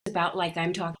about like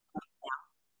I'm talking.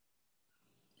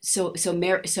 So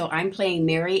I'm playing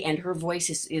Mary, and her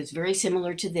voice is very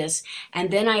similar to this.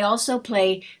 And then I also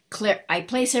play Claire. I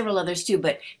play several others too,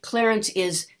 but Clarence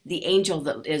is the angel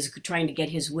that is trying to get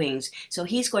his wings. So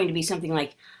he's going to be something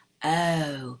like,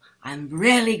 "Oh, I'm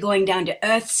really going down to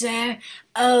earth, sir.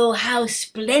 Oh, how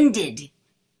splendid!"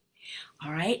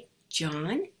 All right,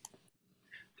 John.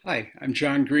 Hi, I'm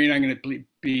John Green. I'm going to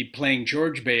be playing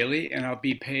George Bailey, and I'll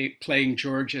be playing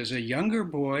George as a younger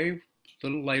boy, a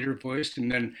little lighter voiced,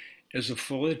 and then as a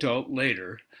full adult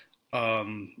later.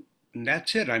 And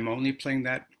that's it. I'm only playing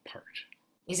that part.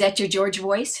 Is that your George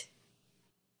voice?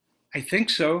 I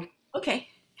think so. Okay.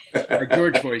 Or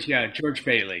George voice, yeah, George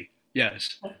Bailey.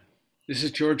 Yes, this is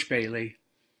George Bailey.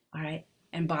 All right.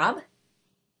 And Bob?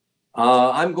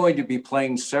 I'm going to be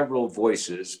playing several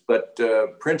voices, but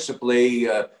principally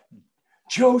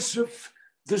Joseph,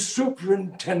 the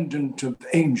superintendent of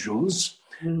angels,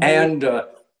 Mhm. and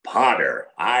Potter,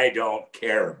 I don't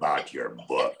care about your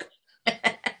book.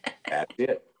 That's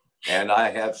it. And I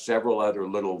have several other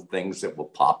little things that will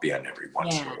pop in every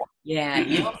once in a Yeah, while.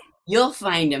 yeah, you'll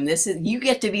find them. This is you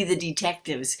get to be the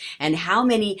detectives. And how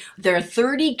many? There are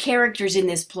 30 characters in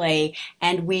this play,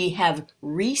 and we have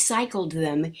recycled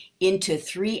them into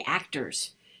three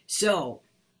actors. So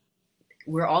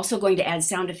we're also going to add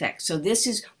sound effects. So this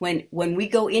is when we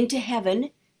go into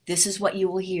heaven, this is what you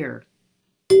will hear.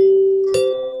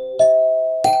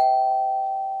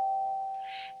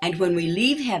 And when we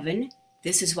leave heaven,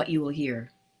 this is what you will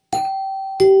hear.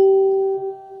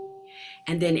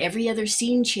 And then every other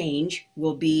scene change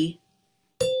will be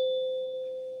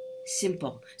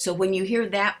simple. So when you hear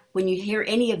that, when you hear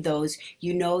any of those,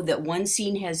 you know that one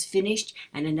scene has finished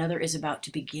and another is about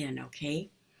to begin, okay?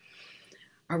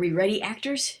 Are we ready,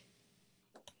 actors?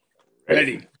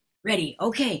 Ready? Ready.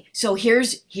 Okay. So here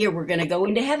we're going to go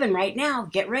into heaven right now.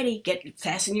 Get ready.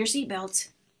 Fasten your seatbelts.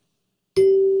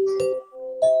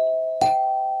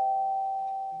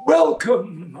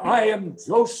 Welcome. I am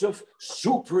Joseph,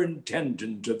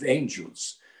 superintendent of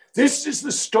angels. This is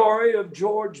the story of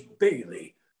George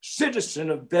Bailey, citizen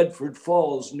of Bedford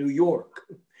Falls, New York.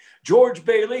 George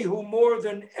Bailey, who more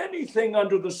than anything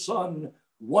under the sun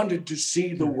wanted to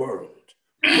see the world,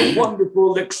 the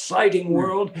wonderful, exciting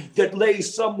world that lay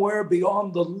somewhere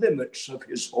beyond the limits of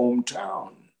his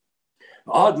hometown.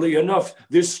 Oddly enough,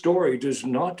 this story does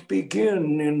not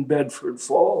begin in Bedford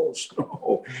Falls.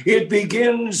 No, it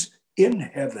begins in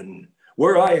heaven,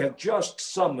 where I have just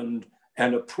summoned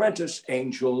an apprentice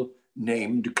angel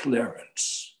named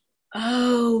Clarence.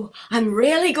 Oh, I'm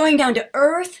really going down to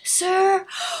earth, sir?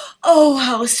 Oh,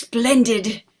 how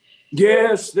splendid.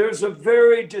 Yes, there's a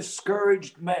very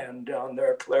discouraged man down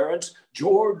there, Clarence,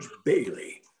 George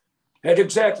Bailey. At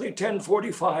exactly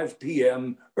 10:45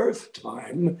 p.m. Earth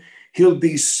time, he'll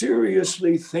be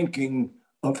seriously thinking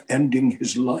of ending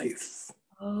his life.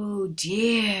 Oh,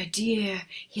 dear, dear,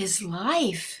 his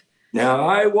life. Now,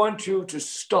 I want you to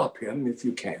stop him if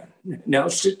you can. Now,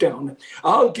 sit down.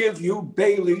 I'll give you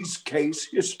Bailey's case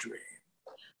history.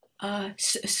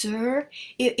 Sir,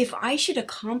 if I should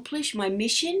accomplish my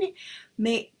mission,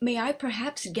 may I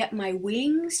perhaps get my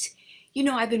wings? You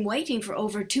know, I've been waiting for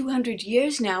over 200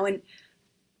 years now, and,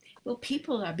 well,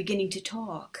 people are beginning to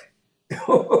talk.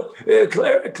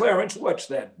 Clarence, what's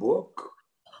that book?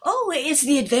 Oh, it's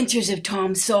The Adventures of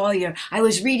Tom Sawyer. I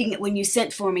was reading it when you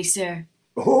sent for me, sir.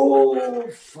 Oh,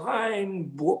 fine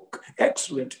book.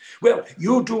 Excellent. Well,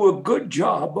 you do a good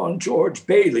job on George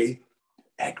Bailey,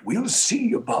 and we'll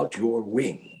see about your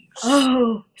wings.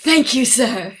 Oh, thank you,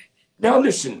 sir. Now,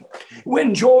 listen,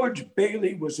 when George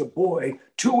Bailey was a boy,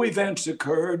 two events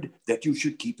occurred that you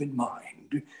should keep in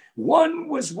mind. One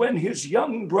was when his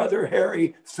young brother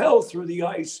Harry fell through the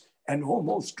ice and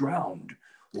almost drowned.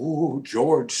 Oh,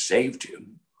 George saved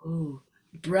him. Oh,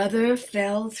 brother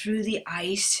fell through the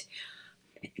ice.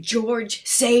 George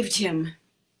saved him.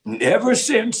 Ever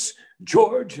since,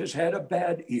 George has had a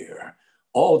bad ear.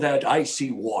 All that icy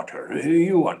water,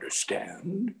 you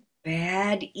understand.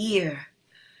 Bad ear.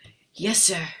 Yes,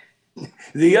 sir.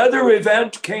 The other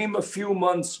event came a few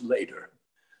months later.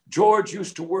 George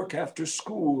used to work after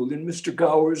school in Mr.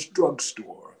 Gower's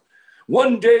drugstore.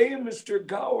 One day, Mr.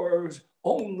 Gower's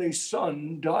only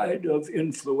son died of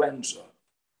influenza.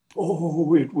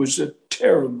 Oh, it was a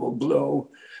terrible blow.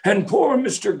 And poor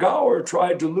Mr. Gower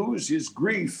tried to lose his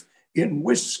grief in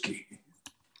whiskey.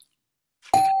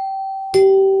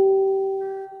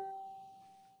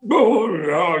 Oh,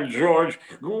 now, George,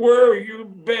 where you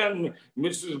been?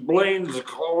 Mrs. Blaine's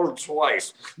called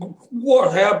twice.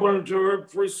 What happened to her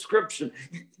prescription?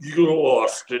 You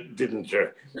lost it, didn't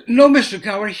you? No, Mr.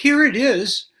 Gower, here it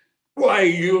is. Why,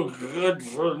 you good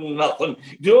for nothing.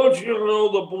 Don't you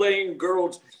know the Blaine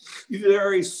girl's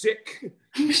very sick?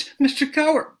 Mr.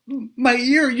 Gower, my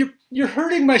ear, you're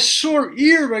hurting my sore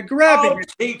ear by grabbing I'll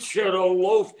it. teach you to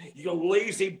loaf, you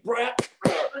lazy brat.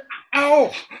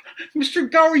 Ow!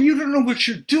 Mr. Gower, you don't know what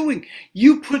you're doing.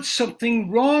 You put something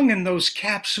wrong in those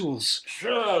capsules.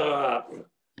 Shut up.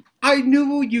 I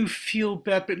knew you feel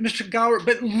bad, but Mr. Gower,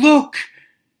 but look!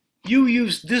 You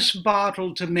used this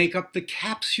bottle to make up the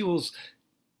capsules.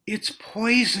 It's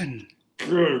poison.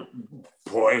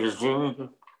 Poison?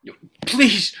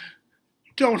 Please,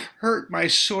 don't hurt my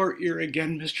sore ear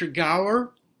again, Mr.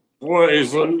 Gower.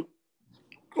 Poison?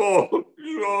 Oh,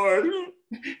 George.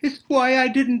 It's why I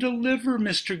didn't deliver,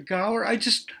 Mr. Gower. I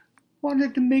just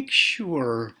wanted to make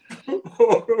sure.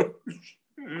 Oh,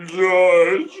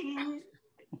 George.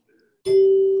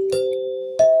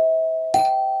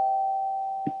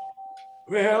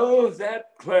 Well,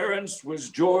 that Clarence was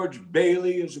George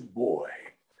Bailey as a boy.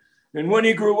 And when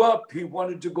he grew up, he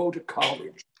wanted to go to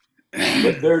college.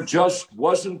 But there just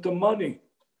wasn't the money.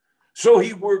 So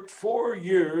he worked 4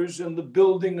 years in the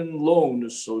Building and Loan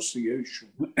Association.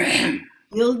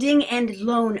 Building and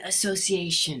Loan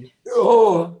Association.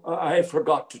 Oh, I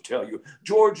forgot to tell you.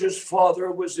 George's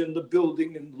father was in the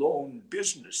building and loan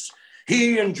business.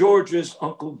 He and George's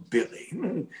Uncle Billy.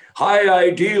 High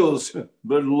ideals,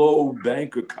 but low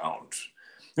bank accounts.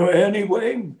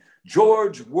 Anyway,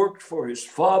 George worked for his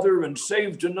father and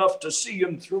saved enough to see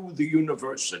him through the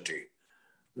university.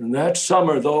 And that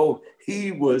summer, though,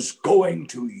 he was going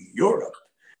to Europe.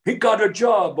 He got a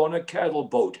job on a cattle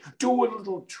boat, do a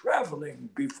little traveling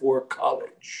before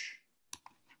college.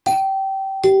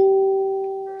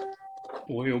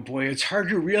 Boy, oh boy, it's hard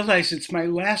to realize it's my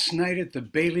last night at the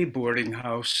Bailey boarding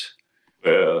house.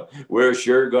 Well, we're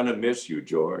sure gonna miss you,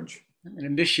 George. I'm gonna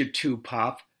miss you too,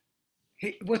 Pop.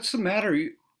 Hey, what's the matter?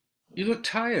 You look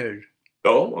tired.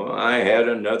 Oh, I had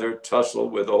another tussle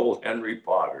with old Henry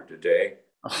Potter today.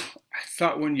 Oh, I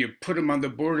thought when you put him on the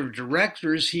board of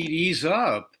directors, he'd ease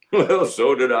up. Well,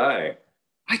 so did I.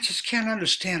 I just can't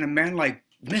understand a man like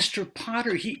Mr.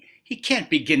 Potter. He can't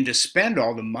begin to spend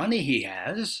all the money he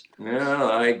has. Well,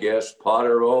 I guess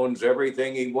Potter owns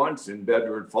everything he wants in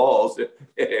Bedford Falls,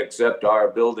 except our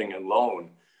building and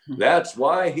loan. That's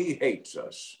why he hates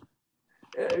us.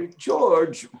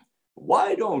 George,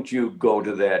 why don't you go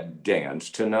to that dance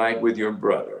tonight with your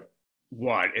brother?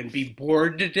 What, and be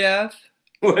bored to death?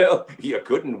 Well, you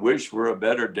couldn't wish for a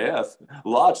better death.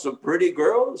 Lots of pretty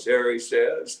girls, Harry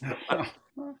says.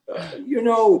 You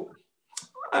know,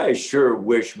 I sure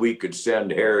wish we could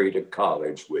send Harry to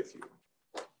college with you.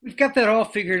 We've got that all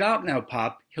figured out now,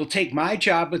 Pop. He'll take my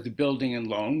job at the building and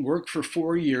loan, work for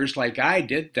 4 years like I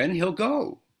did, then he'll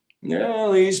go.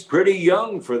 Well, he's pretty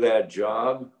young for that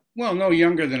job. Well, no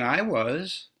younger than I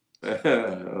was.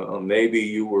 Well, maybe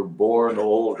you were born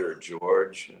older,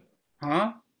 George.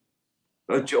 Huh?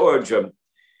 George,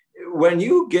 when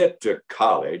you get to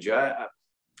college, I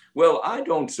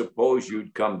don't suppose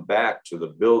you'd come back to the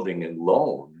building and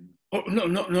loan. Oh, no.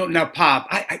 Now, Pop,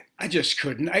 I just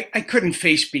couldn't. I couldn't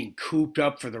face being cooped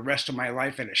up for the rest of my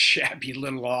life in a shabby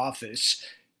little office.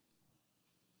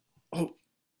 Oh,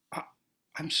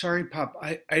 I'm sorry, Pop.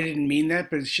 I didn't mean that,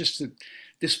 but it's just that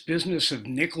this business of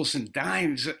nickels and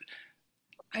dimes,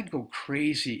 I'd go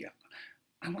crazy.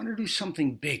 I want to do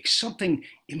something big, something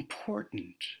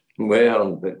important.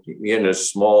 Well, but in a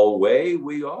small way,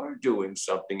 we are doing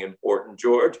something important,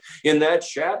 George. In that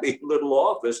shabby little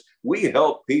office, we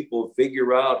help people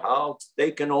figure out how they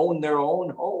can own their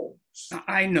own homes.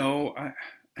 I know,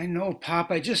 Pop.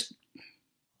 I just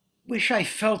wish I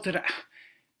felt that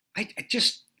I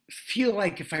just feel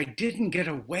like if I didn't get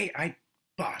away, I'd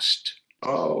bust.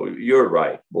 Oh, you're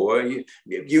right, boy.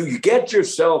 You get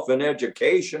yourself an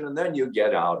education and then you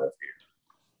get out of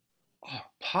here. Oh,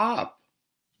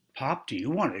 Pop, do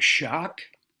you want a shock?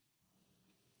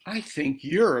 I think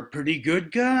you're a pretty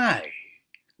good guy.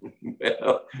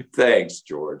 Well, thanks,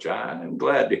 George. I'm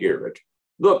glad to hear it.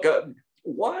 Look,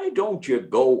 why don't you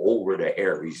go over to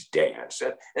Harry's dance?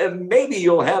 And maybe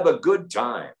you'll have a good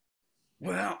time.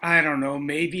 Well, I don't know.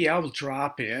 Maybe I'll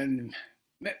drop in.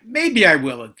 Maybe I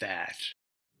will at that.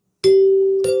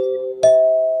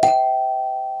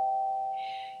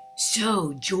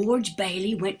 So, George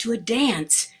Bailey went to a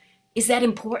dance. Is that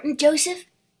important, Joseph?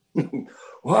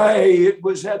 Why, it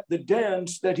was at the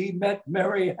dance that he met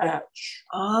Mary Hatch.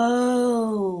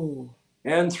 Oh.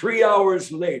 And 3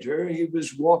 hours later, he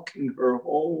was walking her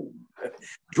home.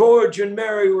 George and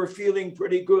Mary were feeling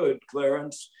pretty good,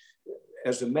 Clarence.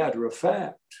 As a matter of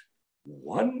fact,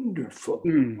 wonderful.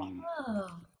 Oh.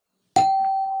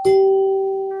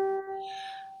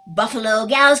 Buffalo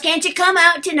gals, can't you come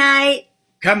out tonight?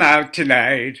 Come out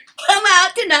tonight. Come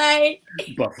out tonight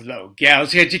Buffalo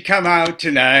gals, can't you come out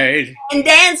tonight? and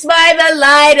dance by the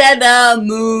light of the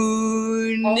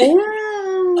moon.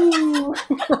 Oh.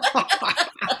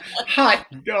 Hot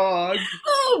dog.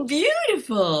 Oh,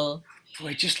 beautiful.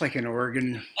 Boy, just like an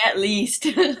organ. At least.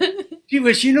 Gee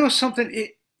whiz, you know something?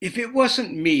 If it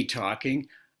wasn't me talking,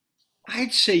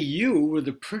 I'd say you were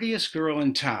the prettiest girl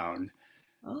in town.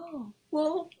 Oh,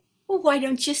 well, why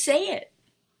don't you say it?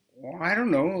 Well, I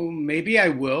don't know. Maybe I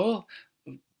will.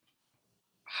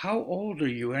 How old are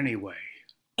you anyway?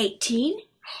 18?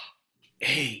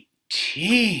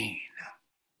 18.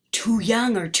 Too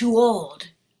young or too old?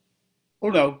 Oh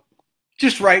no,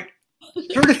 just right.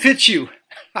 Sort of fits you.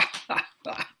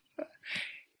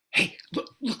 Hey,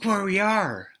 look where we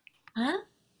are. Huh?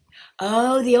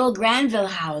 Oh, the old Granville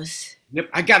house. Yep,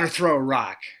 I gotta throw a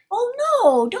rock. Oh,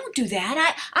 no, don't do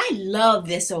that. I love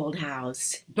this old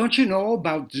house. Don't you know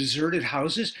about deserted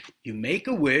houses? You make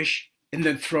a wish and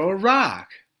then throw a rock.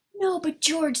 No, but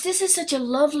George, this is such a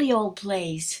lovely old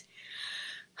place.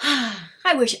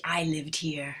 I wish I lived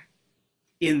here.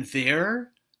 In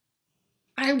there?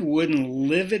 I wouldn't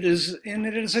live in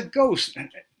it as a ghost.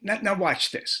 Now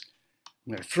watch this.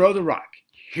 I'm gonna throw the rock.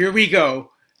 Here we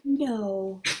go.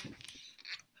 No.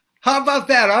 How about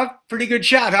that, huh? Pretty good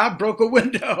shot, huh? Broke a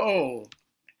window.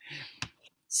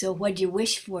 So what'd you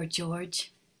wish for,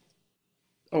 George?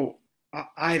 Oh,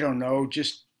 I don't know.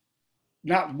 Just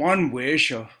not one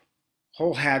wish, a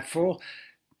whole hatful.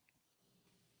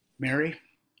 Mary,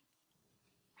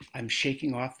 I'm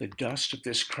shaking off the dust of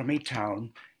this crummy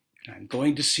town, and I'm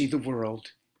going to see the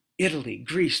world. Italy,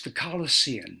 Greece, the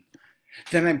Colosseum.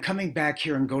 Then I'm coming back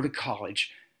here and go to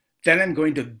college. Then I'm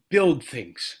going to build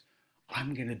things.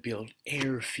 I'm going to build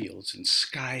airfields and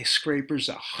skyscrapers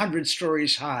 100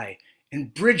 stories high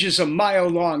and bridges a mile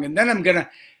long. And then I'm going to...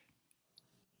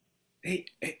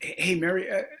 Hey, Mary,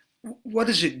 what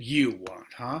is it you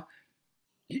want, huh?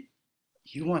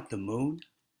 You want the moon?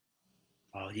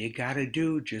 All you gotta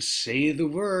do, just say the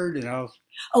word and I'll...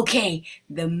 Okay,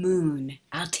 the moon.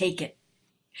 I'll take it.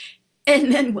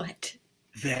 And then what?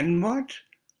 Then what?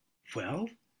 Well,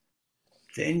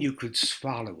 then you could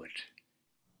swallow it.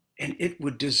 And it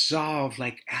would dissolve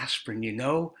like aspirin, you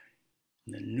know?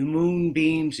 And the new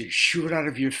moonbeams would shoot out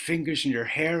of your fingers and your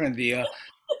hair and the...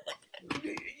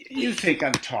 You think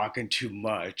I'm talking too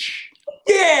much.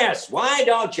 Yes, why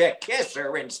don't you kiss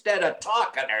her instead of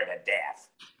talking her to death?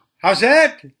 How's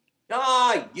that?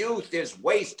 Youth is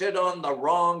wasted on the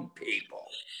wrong people.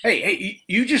 Hey,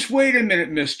 you just wait a minute,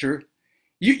 mister.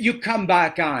 You come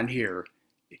back on here.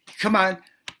 Come on,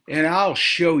 and I'll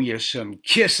show you some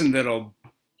kissing that'll...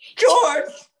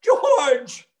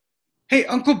 George! Hey,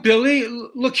 Uncle Billy,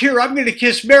 look here, I'm going to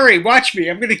kiss Mary. Watch me,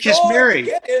 I'm going to kiss George, Mary.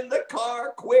 Get in the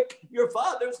car, quick. Your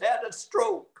father's had a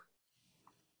stroke.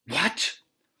 What?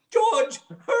 George,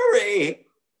 hurry.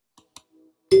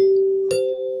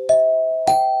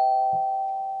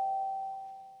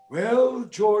 Well,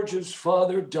 George's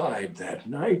father died that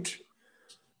night.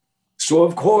 So,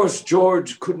 of course,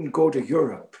 George couldn't go to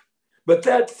Europe. But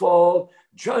that fall,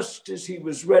 just as he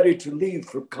was ready to leave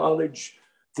for college,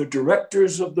 the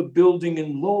directors of the building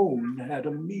and loan had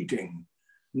a meeting.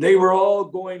 They were all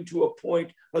going to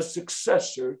appoint a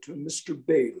successor to Mr.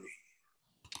 Bailey.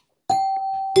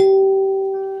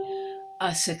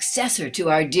 A successor to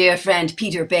our dear friend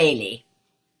Peter Bailey.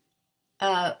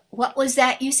 What was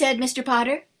that you said, Mr.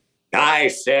 Potter? I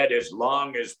said as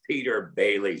long as Peter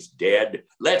Bailey's dead,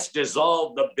 let's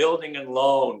dissolve the building and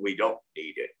loan. We don't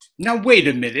need it. Now, wait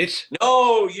a minute.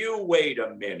 No, you wait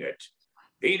a minute.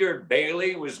 Peter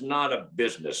Bailey was not a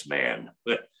businessman.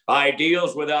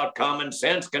 Ideals without common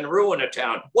sense can ruin a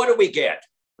town. What do we get?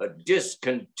 A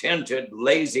discontented,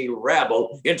 lazy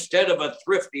rabble instead of a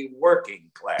thrifty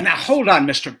working class. Now, hold on,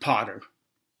 Mr. Potter.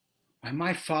 Why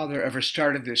my father ever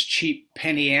started this cheap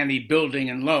penny ante building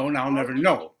and loan, I'll never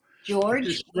know. George?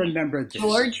 Just remember this.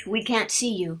 George, we can't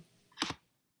see you.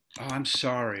 Oh, I'm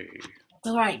sorry.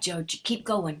 All right, George, keep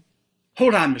going.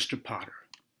 Hold on, Mr. Potter.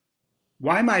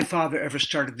 Why my father ever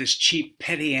started this cheap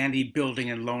petty ante building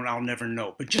and loan, I'll never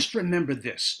know. But just remember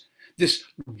this. This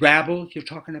rabble you're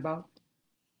talking about,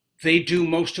 they do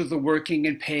most of the working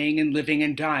and paying and living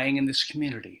and dying in this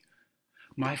community.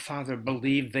 My father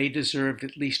believed they deserved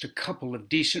at least a couple of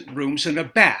decent rooms and a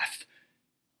bath.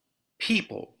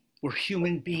 People were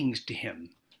human beings to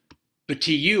him. But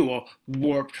to you, a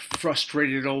warped,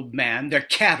 frustrated old man, they're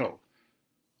cattle.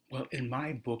 Well, in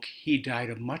my book, he died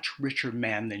a much richer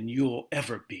man than you'll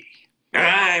ever be.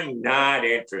 I'm not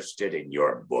interested in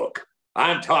your book.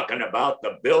 I'm talking about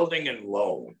the building and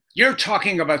loan. You're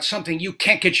talking about something you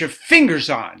can't get your fingers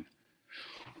on.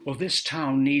 Well, this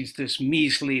town needs this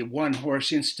measly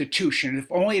one-horse institution,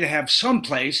 if only to have some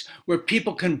place where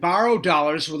people can borrow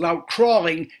dollars without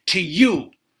crawling to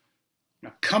you.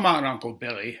 Now, come on, Uncle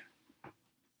Billy.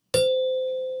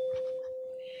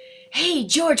 Hey,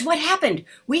 George, what happened?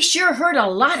 We sure heard a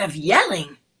lot of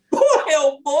yelling. Boy,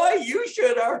 oh boy, you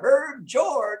should have heard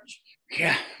George.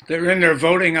 Yeah, they're in there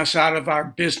voting us out of our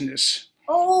business.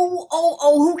 Oh,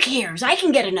 who cares? I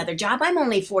can get another job. I'm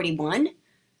only 41.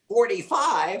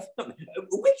 45?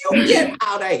 Will you get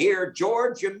out of here,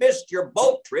 George? You missed your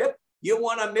boat trip. You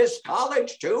want to miss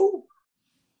college, too?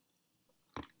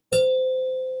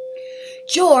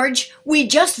 George, we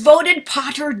just voted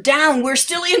Potter down. We're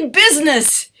still in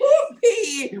business.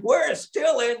 Whoopee! We're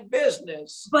still in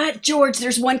business. But, George,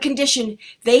 there's one condition.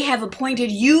 They have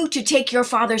appointed you to take your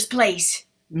father's place.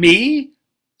 Me?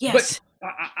 Yes. But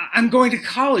I'm going to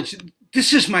college.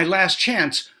 This is my last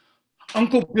chance.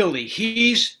 Uncle Billy,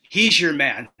 he's your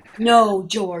man. No,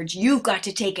 George, you've got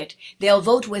to take it. They'll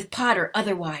vote with Potter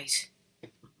otherwise.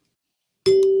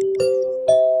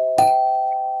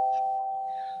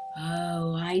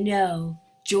 Oh, I know.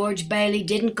 George Bailey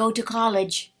didn't go to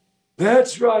college.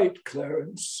 That's right,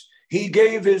 Clarence. He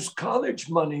gave his college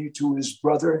money to his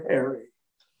brother Harry.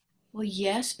 Well,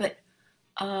 yes, but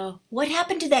what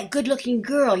happened to that good-looking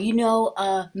girl,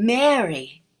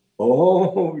 Mary?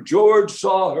 Oh, George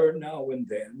saw her now and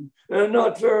then,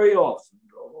 not very often,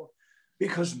 though,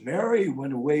 because Mary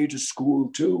went away to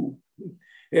school, too.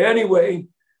 Anyway,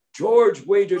 George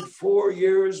waited 4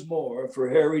 years more for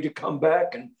Harry to come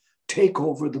back and take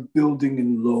over the building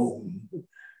and loan.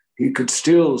 He could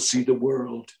still see the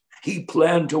world. He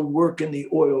planned to work in the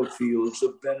oil fields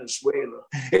of Venezuela,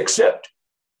 except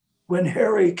when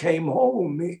Harry came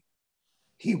home,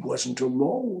 he wasn't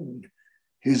alone.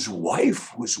 His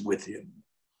wife was with him.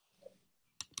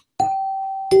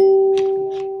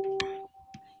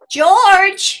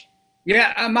 George!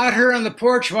 Yeah, I'm out here on the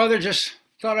porch, Mother. Just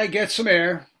thought I'd get some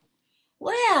air.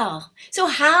 Well, so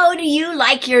how do you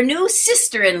like your new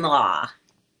sister-in-law?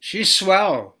 She's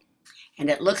swell.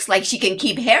 And it looks like she can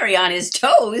keep Harry on his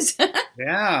toes.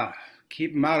 Yeah,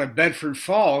 keep him out of Bedford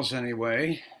Falls,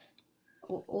 anyway.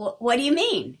 What do you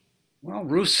mean? Well,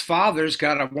 Ruth's father's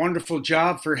got a wonderful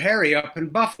job for Harry up in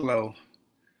Buffalo.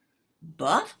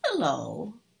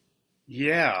 Buffalo?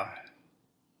 Yeah.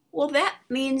 Well, that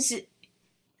means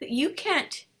that you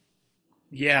can't.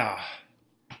 Yeah.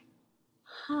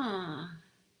 Huh.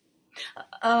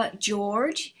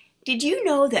 George, did you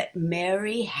know that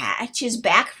Mary Hatch is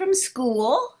back from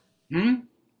school?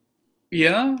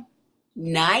 Yeah?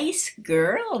 Nice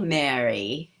girl,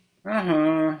 Mary.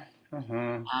 Uh-huh.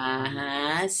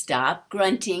 Stop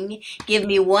grunting. Give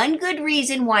me one good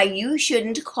reason why you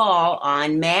shouldn't call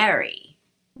on Mary.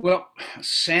 Well,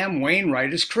 Sam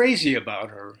Wainwright is crazy about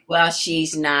her. Well,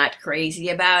 she's not crazy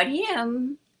about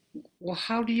him. Well,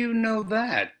 how do you know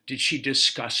that? Did she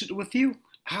discuss it with you?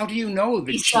 How do you know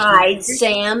that Besides,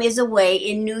 Sam is away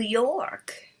in New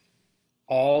York.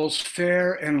 All's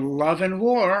fair in love and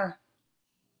war.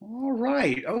 All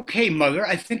right. Okay, Mother.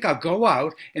 I think I'll go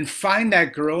out and find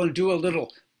that girl and do a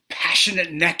little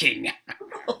passionate necking.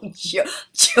 Oh,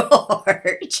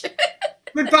 George.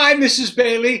 Goodbye, Mrs.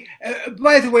 Bailey.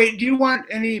 By the way, do you want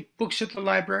any books at the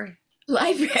library?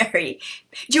 Library.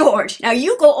 George, now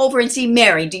you go over and see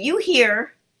Mary. Do you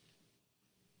hear?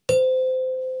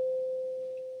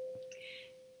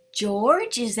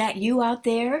 George, is that you out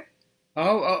there?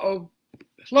 Oh.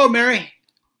 Hello, Mary.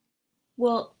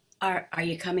 Well, are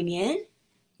you coming in?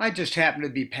 I just happened to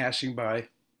be passing by.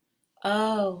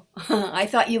 Oh, I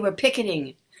thought you were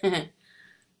picketing.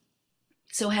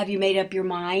 So have you made up your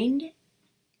mind?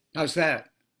 How's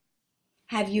that?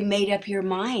 Have you made up your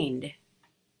mind?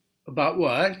 About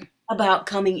what? About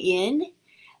coming in?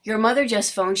 Your mother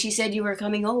just phoned. She said you were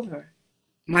coming over.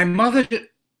 My mother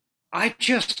I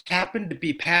just happened to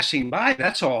be passing by,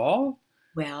 that's all.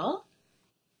 Well?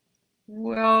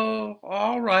 Well,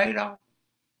 all right. I'll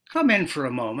come in for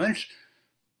a moment.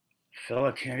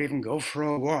 Fella can't even go for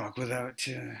a walk without...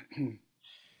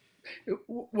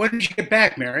 When did you get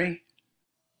back, Mary?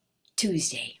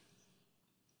 Tuesday.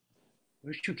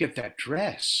 Where did you get that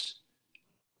dress?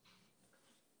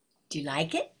 Do you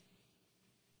like it?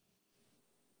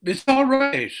 It's all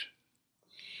right.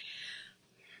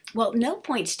 Well, no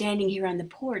point standing here on the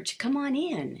porch. Come on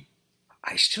in.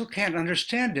 I still can't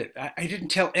understand it. I didn't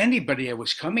tell anybody I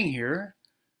was coming here.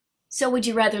 So would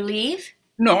you rather leave?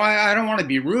 No, I don't want to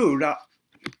be rude.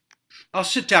 I'll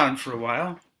sit down for a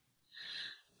while.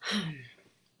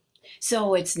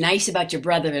 So it's nice about your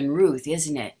brother and Ruth,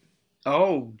 isn't it?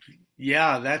 Oh,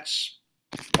 yeah, that's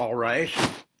all right.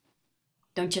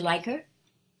 Don't you like her?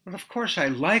 But of course I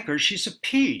like her. She's a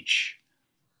peach.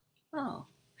 Oh.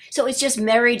 So it's just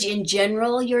marriage in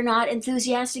general you're not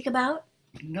enthusiastic about?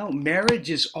 No, marriage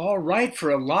is all right for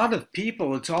a lot of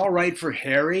people. It's all right for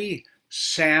Harry,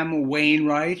 Sam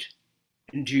Wainwright,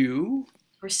 and you.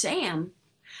 For Sam?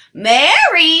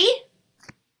 Mary!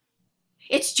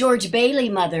 It's George Bailey,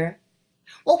 Mother.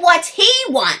 Well, what's he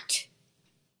want?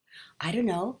 I don't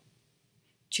know.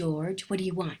 George, what do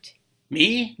you want?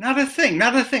 Me? Not a thing,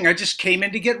 not a thing. I just came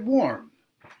in to get warm.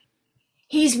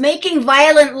 He's making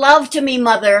violent love to me,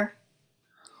 Mother.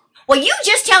 Well, you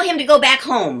just tell him to go back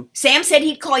home. Sam said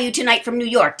he'd call you tonight from New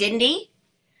York, didn't he?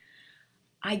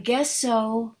 I guess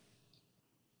so.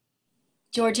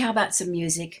 George, how about some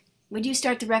music? Would you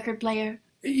start the record player?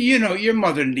 You know, your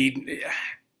mother need.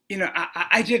 You know,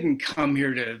 I didn't come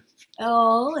here to.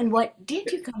 Oh, and what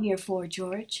did you come here for,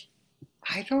 George?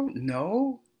 I don't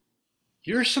know.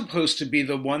 You're supposed to be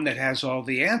the one that has all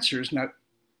the answers, not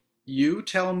you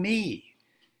tell me.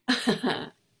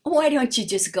 Why don't you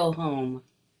just go home?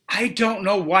 I don't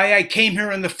know why I came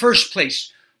here in the first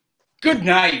place. Good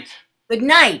night. Good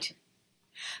night.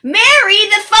 Mary,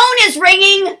 the phone is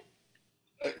ringing.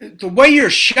 The way you're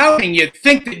shouting, you'd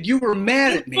think that you were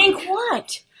mad at me. Think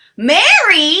what?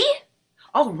 Mary?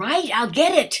 All right, I'll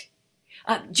get it.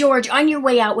 George, on your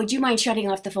way out, would you mind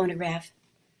shutting off the phonograph?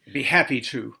 I'd be happy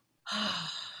to.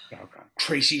 Doggone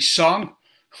crazy song.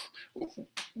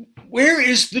 Where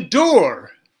is the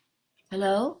door?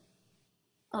 Hello?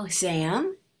 Oh,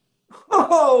 Sam?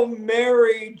 Oh,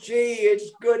 Mary, gee,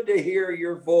 it's good to hear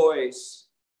your voice.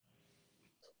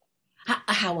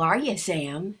 How are you,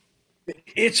 Sam?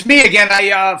 It's me again.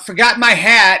 I forgot my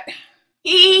hat.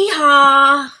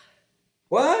 Hee-haw!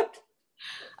 What?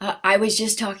 I was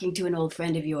just talking to an old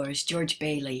friend of yours, George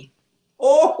Bailey.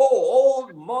 Oh,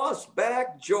 old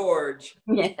Mossback George.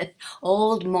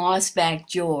 Old Mossback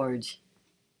George.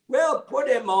 Well, put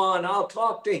him on. I'll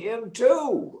talk to him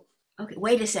too. Okay,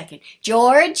 wait a second.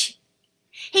 George?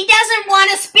 He doesn't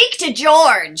want to speak to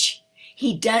George.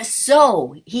 He does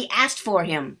so. He asked for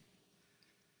him.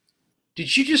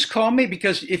 Did you just call me?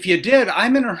 Because if you did,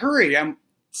 I'm in a hurry.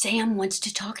 Sam wants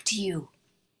to talk to you.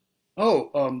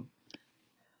 Oh,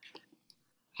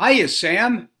 hiya,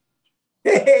 Sam.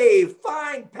 Hey,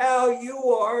 fine pal you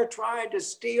are, trying to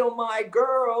steal my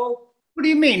girl. What do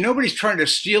you mean? Nobody's trying to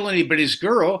steal anybody's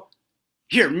girl.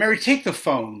 Here, Mary, take the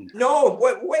phone. No,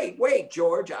 wait,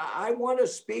 George. I want to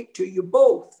speak to you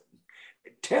both.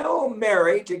 Tell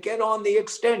Mary to get on the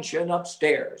extension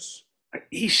upstairs.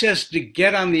 He says to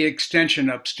get on the extension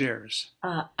upstairs.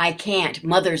 I can't.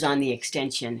 Mother's on the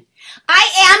extension. I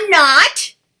am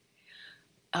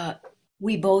not!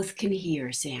 We both can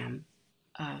hear, Sam.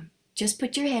 Just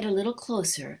put your head a little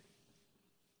closer.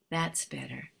 That's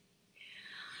better.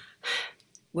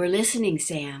 We're listening,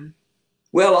 Sam.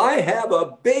 Well, I have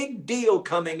a big deal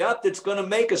coming up that's going to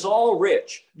make us all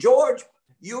rich. George,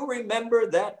 you remember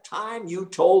that time you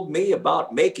told me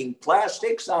about making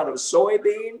plastics out of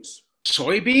soybeans?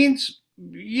 Soybeans?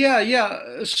 Yeah,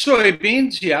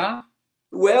 soybeans, yeah.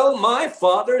 Well, my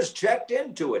father's checked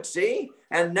into it, see?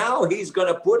 And now he's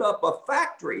going to put up a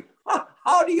factory.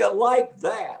 How do you like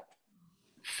that?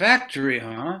 Factory,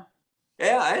 huh?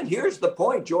 Yeah, and here's the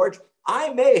point, George.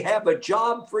 I may have a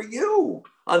job for you,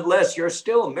 unless you're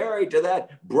still married to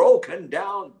that broken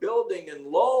down building and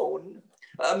loan.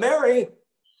 Mary?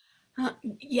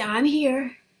 Yeah, I'm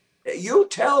here. You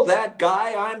tell that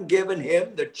guy I'm giving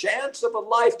him the chance of a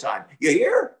lifetime. You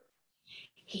hear?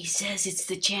 He says it's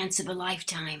the chance of a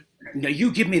lifetime. Now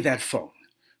you give me that phone.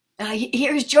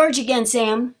 Here's George again,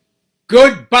 Sam.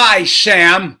 Goodbye,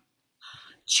 Sam.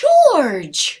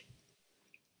 George!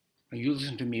 Now you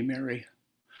listen to me, Mary.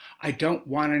 I don't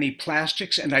want any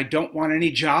plastics, and I don't want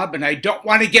any job, and I don't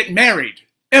want to get married,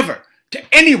 ever, to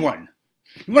anyone.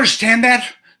 You understand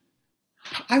that?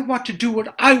 I want to do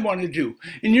what I want to do,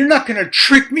 and you're not going to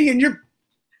trick me, and you're...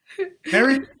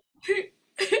 Mary?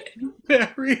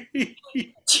 Mary?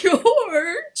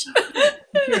 George!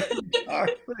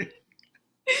 Darling.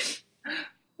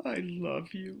 I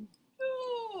love you.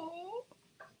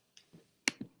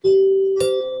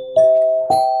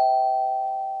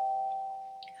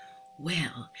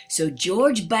 Well, so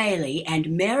George Bailey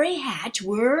and Mary Hatch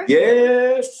were...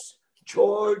 Yes,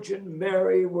 George and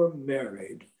Mary were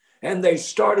married. And they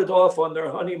started off on their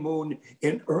honeymoon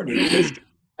in Ernie Fisher's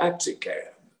taxi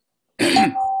cab.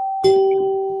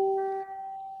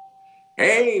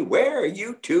 Hey, where are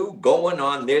you two going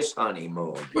on this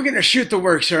honeymoon? We're going to shoot the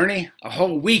works, Ernie. A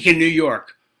whole week in New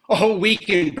York. A whole week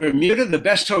in Bermuda, the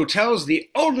best hotels, the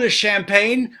oldest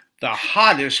champagne, the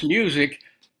hottest music,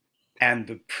 and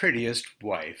the prettiest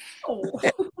wife. Oh.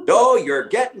 So you're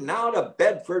getting out of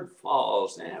Bedford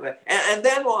Falls. And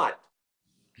then what?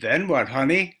 Then what,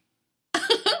 honey?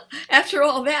 After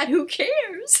all that, who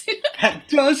cares? That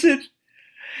does it.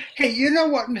 Hey, you know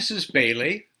what, Mrs.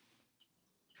 Bailey?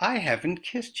 I haven't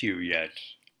kissed you yet.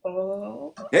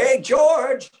 Oh. Hey,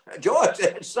 George,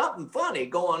 there's something funny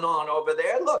going on over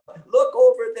there. Look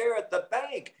over there at the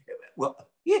bank. Well,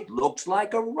 it looks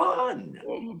like a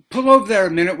run. Pull over there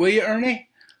a minute, will you, Ernie?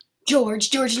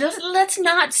 George, let's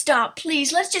not stop,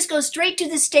 please. Let's just go straight to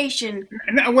the station.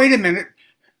 Now, wait a minute.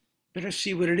 Better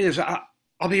see what it is.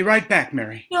 I'll be right back,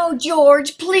 Mary. No,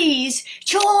 George, please.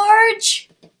 George!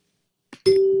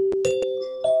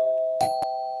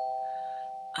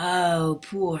 Oh,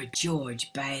 poor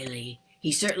George Bailey.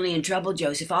 He's certainly in trouble,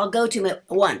 Joseph. I'll go to him at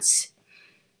once.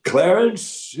 Clarence,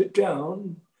 sit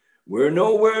down. We're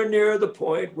nowhere near the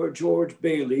point where George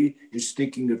Bailey is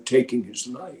thinking of taking his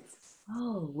life.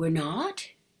 Oh, we're not?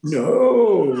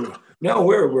 No. Now,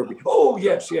 where were we? Oh,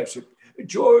 yes.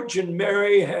 George and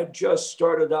Mary had just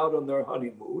started out on their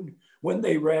honeymoon when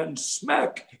they ran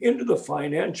smack into the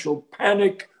financial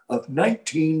panic of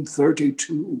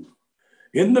 1932.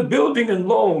 In the building and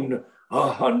loan,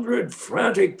 100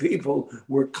 frantic people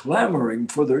were clamoring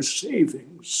for their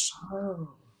savings.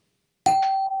 Oh.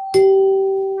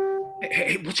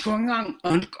 Hey, what's going on,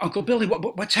 Uncle Billy?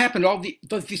 What's happened? All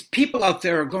these people out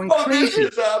there are going Oh, crazy.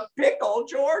 this is a pickle,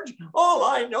 George. All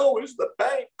I know is the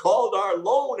bank called our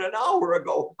loan an hour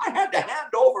ago. I had to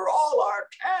hand over all our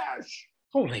cash.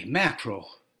 Holy mackerel.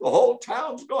 The whole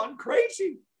town's gone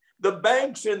crazy. The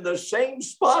bank's in the same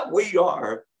spot we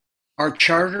are. Our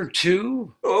charter,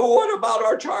 too? What about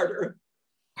our charter?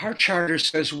 Our charter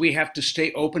says we have to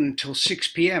stay open until 6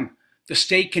 p.m. The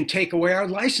state can take away our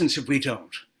license if we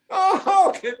don't. Oh,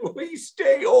 how can we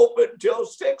stay open till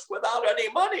 6 without any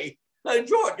money?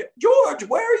 George,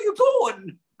 where are you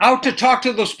going? Out to talk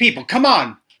to those people. Come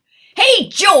on. Hey,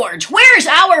 George, where's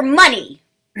our money?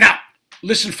 Now,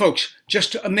 listen, folks,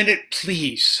 just a minute,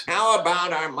 please. How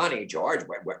about our money, George?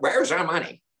 Where's our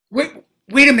money? Wait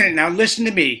a minute now. Listen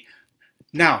to me.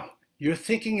 Now, you're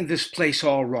thinking of this place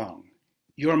all wrong.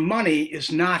 Your money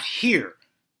is not here.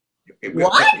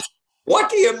 What?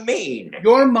 What do you mean?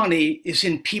 Your money is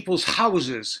in people's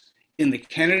houses, in the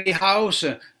Kennedy house,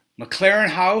 McLaren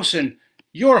house, and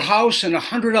your house, and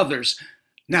 100 others.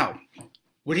 Now,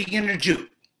 what are you going to do?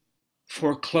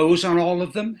 Foreclose on all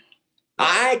of them?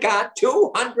 I got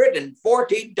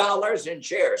 $240 in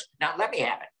shares. Now let me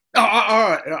have it.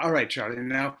 All right, Charlie.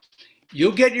 Now,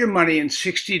 you'll get your money in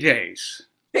 60 days.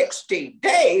 60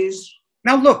 days?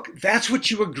 Now, look, that's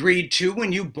what you agreed to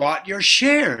when you bought your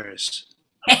shares.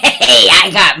 Hey, I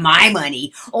got my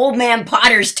money. Old man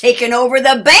Potter's taken over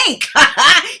the bank.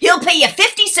 He'll pay you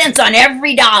 50 cents on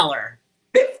every dollar.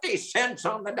 50 cents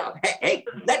on the dollar. Hey,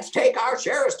 let's take our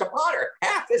shares to Potter.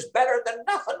 Half is better than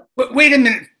nothing. But wait a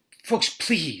minute, folks,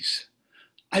 please.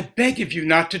 I beg of you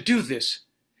not to do this.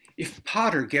 If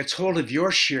Potter gets hold of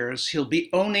your shares, he'll be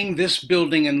owning this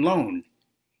building and loan.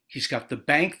 He's got the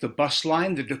bank, the bus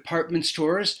line, the department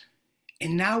stores,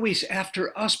 and now he's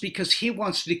after us because he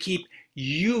wants to keep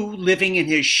you living in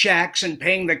his shacks and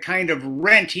paying the kind of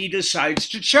rent he decides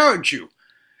to charge you.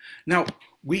 Now,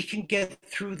 we can get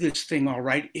through this thing all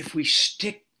right if we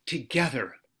stick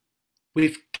together.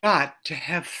 We've got to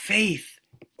have faith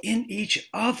in each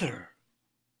other.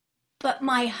 But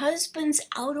my husband's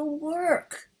out of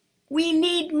work. We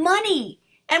need money,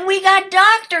 and we got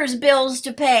doctor's bills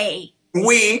to pay.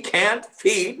 We can't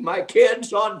feed my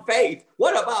kids on faith.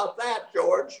 What about that,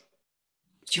 George?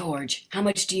 George, how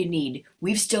much do you need?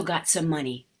 We've still got some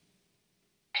money.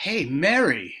 Hey,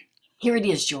 Mary. Here it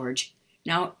is, George.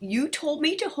 Now, you told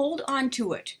me to hold on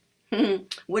to it.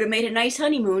 Would have made a nice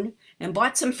honeymoon and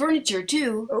bought some furniture,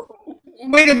 too.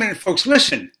 Wait a minute, folks.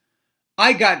 Listen.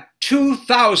 I got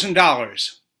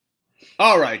 $2,000.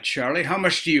 All right, Charlie, how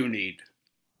much do you need?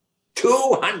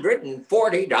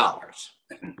 $240.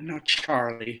 No,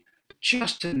 Charlie,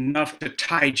 just enough to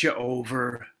tide you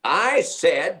over. I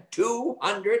said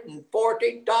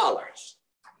 $240.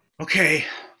 Okay.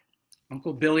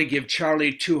 Uncle Billy give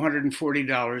Charlie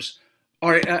 $240.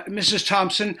 All right, Mrs.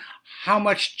 Thompson, how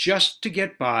much just to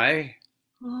get by?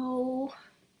 Oh,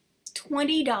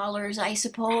 $20, I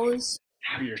suppose.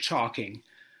 Now you're talking.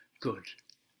 Good.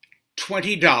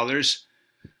 $20.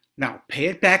 Now pay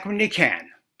it back when you can.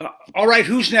 All right,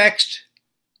 who's next?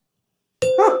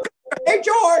 Hey,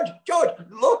 George,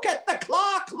 look at the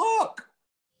clock, look.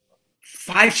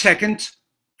 5 seconds,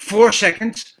 4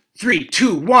 seconds, 3,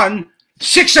 2, 1,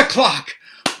 6 o'clock.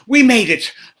 We made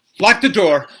it. Lock the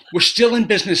door. We're still in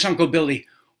business, Uncle Billy.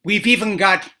 We've even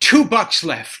got $2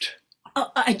 left.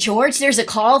 George, there's a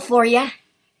call for you.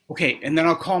 Okay, and then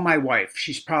I'll call my wife.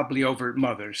 She's probably over at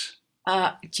Mother's.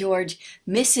 George,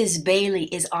 Mrs. Bailey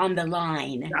is on the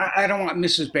line. I don't want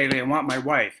Mrs. Bailey. I want my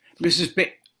wife. Mrs.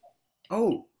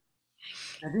 Oh,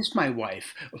 that is my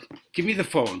wife. Give me the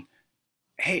phone.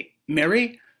 Hey,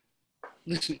 Mary?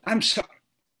 Listen, I'm sorry.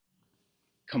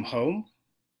 Come home?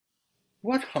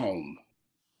 What home?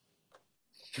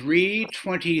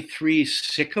 323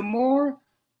 Sycamore?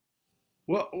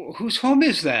 Well, whose home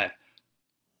is that?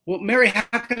 Well, Mary,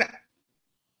 how could I?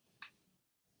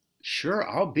 Sure,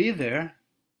 I'll be there.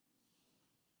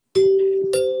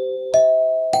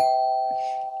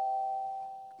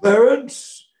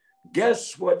 Clarence,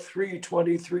 guess what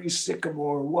 323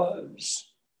 Sycamore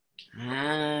was?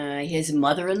 His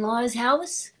mother-in-law's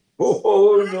house?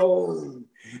 Oh, no.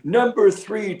 Number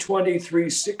 323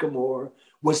 Sycamore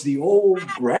was the old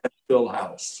Granville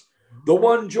house, the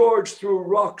one George threw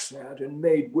rocks at and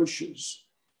made wishes.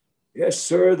 Yes,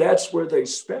 sir, that's where they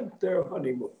spent their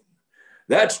honeymoon.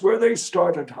 That's where they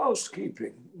started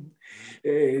housekeeping.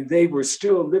 They were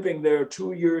still living there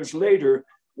 2 years later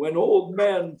when old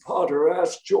man Potter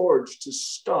asked George to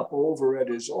stop over at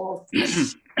his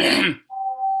office.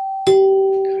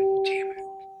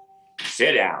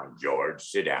 Sit down, George.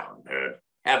 Sit down.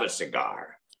 Have a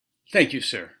cigar. Thank you,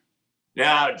 sir.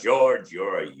 Now, George,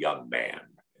 you're a young man.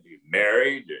 You're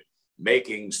married,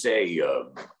 making, say,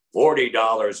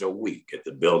 $40 a week at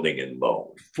the building and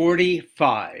loan.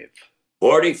 45.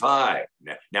 45.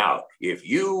 Now, if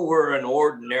you were an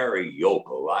ordinary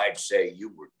yokel, I'd say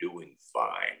you were doing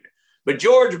fine. But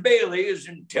George Bailey is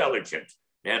intelligent,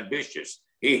 ambitious.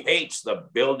 He hates the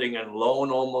building and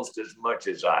loan almost as much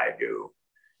as I do.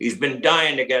 He's been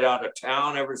dying to get out of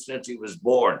town ever since he was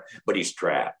born, but he's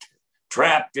trapped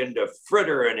into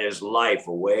frittering his life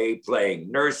away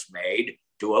playing nursemaid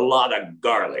to a lot of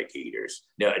garlic eaters.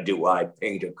 Now, do I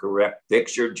paint a correct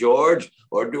picture, George,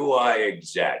 or do I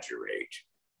exaggerate?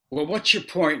 Well, what's your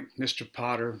point, Mr.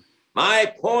 Potter?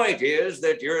 My point is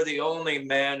that you're the only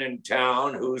man in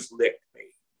town who's licked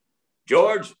me.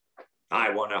 George,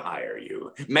 I want to hire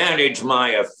you. Manage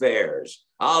my affairs.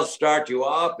 I'll start you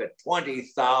off at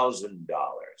 $20,000.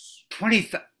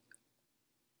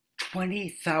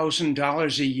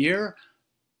 $20,000 a year?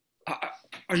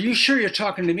 Are you sure you're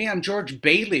talking to me? I'm George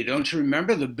Bailey. Don't you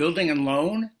remember the building and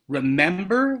loan?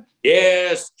 Remember?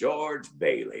 Yes, George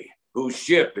Bailey, whose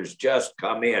ship has just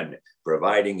come in,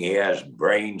 providing he has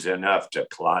brains enough to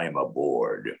climb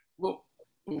aboard. Well,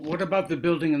 what about the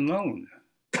building and loan?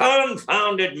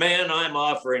 Confounded man, I'm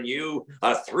offering you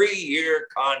a 3-year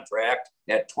contract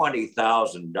at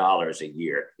 $20,000 a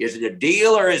year. Is it a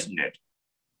deal or isn't it?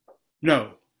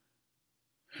 No.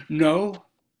 No.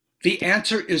 The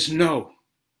answer is no.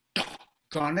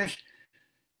 Doggone it.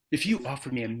 If you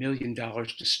offered me $1 million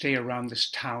to stay around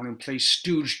this town and play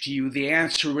stooge to you, the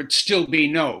answer would still be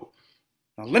no.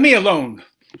 Now, let me alone.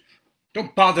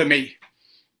 Don't bother me.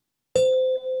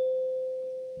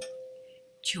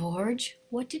 George,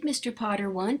 what did Mr. Potter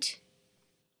want?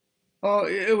 Oh,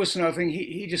 it was nothing.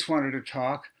 He just wanted to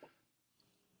talk.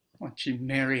 Won't you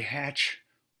marry Hatch?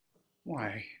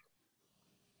 Why?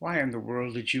 Why in the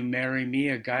world did you marry me,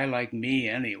 a guy like me,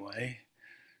 anyway?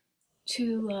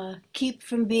 To keep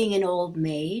from being an old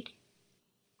maid?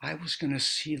 I was going to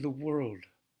see the world.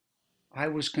 I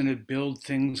was going to build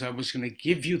things. I was going to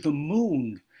give you the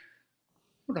moon.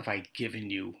 What have I given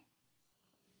you?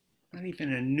 Not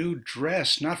even a new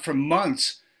dress, not for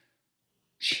months.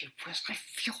 Gee whiz, I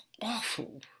feel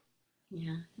awful.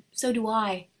 Yeah, so do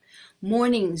I.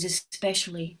 Mornings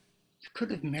especially. You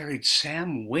could have married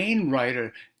Sam Wainwright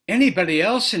or anybody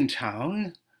else in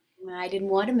town. I didn't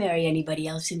want to marry anybody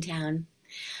else in town.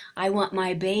 I want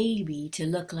my baby to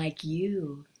look like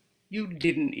you. You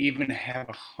didn't even have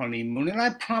a honeymoon, and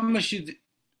I promise you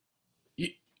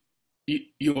that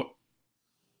you're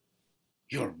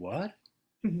what?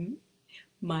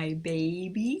 My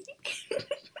baby?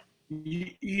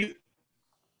 You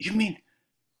mean,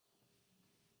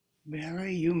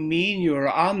 Mary, you mean you're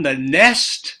on the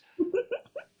nest?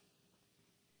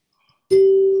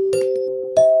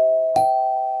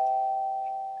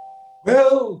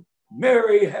 Well,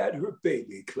 Mary had her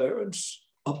baby, Clarence,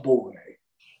 a boy.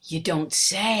 You don't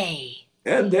say.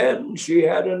 And then she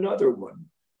had another one,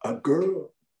 a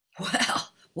girl. Well,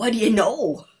 what do you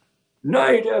know?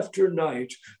 Night after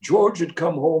night, George had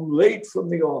come home late from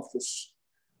the office.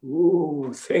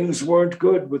 Ooh, things weren't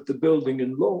good with the building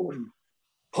and loan.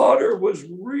 Potter was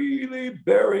really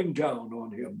bearing down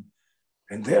on him.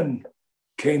 And then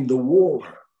came the war.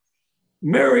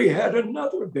 Mary had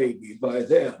another baby by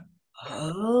then.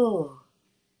 Oh.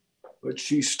 but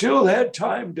she still had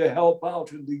time to help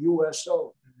out in the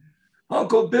USO.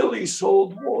 Uncle Billy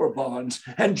sold war bonds,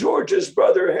 and George's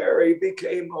brother Harry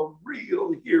became a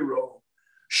real hero.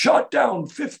 Shot down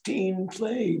 15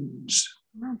 planes.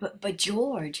 Oh, but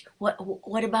George,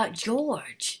 what about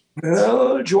George?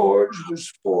 Well, George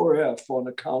was 4F on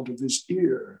account of his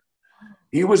ear.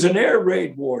 He was an air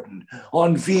raid warden.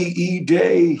 On VE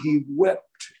Day, he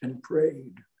wept and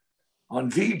prayed.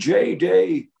 On VJ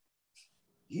Day,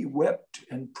 he wept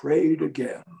and prayed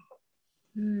again.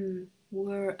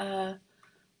 We're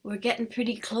getting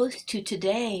pretty close to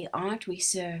today, aren't we,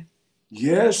 sir?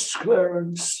 Yes,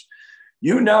 Clarence.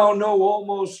 You now know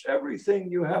almost everything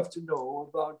you have to know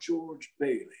about George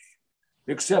Bailey,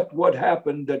 except what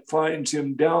happened that finds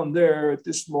him down there at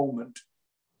this moment,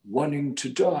 wanting to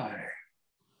die.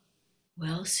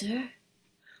 Well, sir?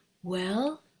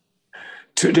 Well?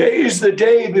 Today's the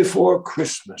day before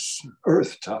Christmas,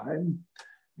 Earth time,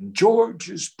 and George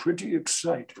is pretty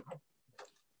excited.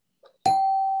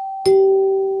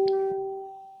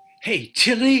 Hey,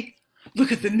 Tilly,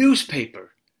 look at the newspaper.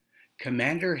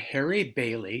 Commander Harry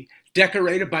Bailey,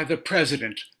 decorated by the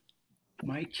President.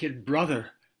 My kid brother,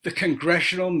 the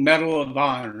Congressional Medal of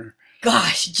Honor.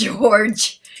 Gosh,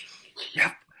 George!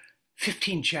 Yep,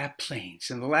 15 Jap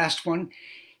planes, and the last one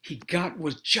he got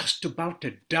was just about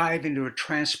to dive into a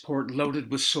transport loaded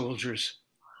with soldiers.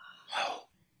 Oh,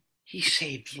 he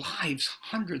saved lives,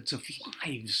 hundreds of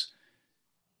lives.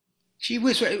 Gee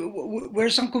whiz,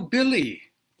 where's Uncle Billy?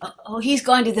 Oh, he's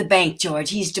gone to the bank, George.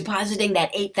 He's depositing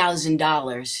that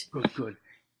 $8,000. Good.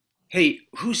 Hey,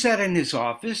 who's that in his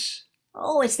office?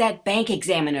 Oh, it's that bank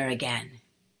examiner again.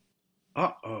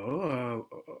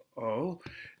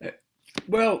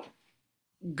 Well,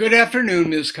 good afternoon,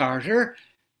 Miss Carter.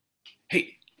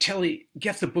 Hey, Tilly,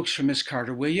 get the books for Miss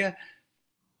Carter, will you?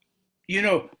 You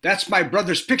know, that's my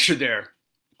brother's picture there.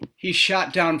 He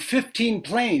shot down 15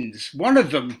 planes. One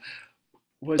of them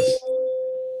was...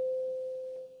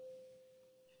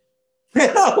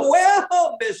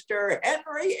 Well, Mr.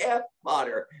 Henry F.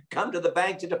 Potter, come to the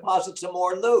bank to deposit some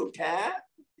more loot, huh?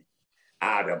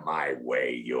 Out of my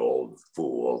way, you old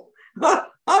fool.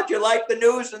 How'd you like the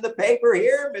news in the paper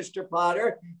here, Mr.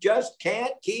 Potter? Just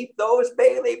can't keep those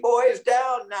Bailey boys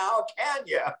down now, can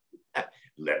you?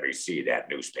 Let me see that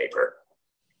newspaper.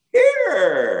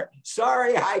 Here.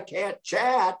 Sorry I can't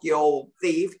chat, you old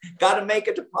thief. Got to make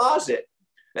a deposit.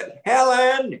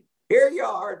 Helen, here you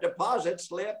are, deposit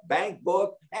slip, bank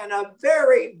book, and a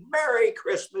very Merry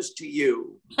Christmas to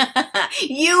you.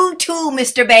 You too,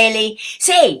 Mr. Bailey.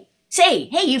 Say,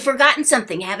 hey, you've forgotten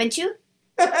something, haven't you?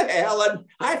 Helen,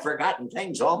 I've forgotten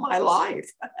things all my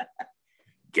life.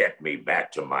 Get me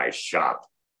back to my shop,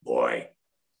 boy.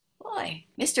 Boy,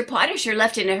 Mr. Potter sure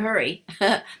left in a hurry.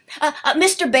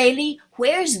 Mr. Bailey,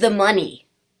 where's the money?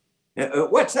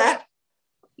 What's that?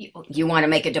 You want to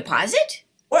make a deposit?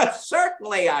 Well,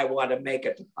 certainly I want to make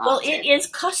a deposit. Well, it is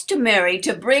customary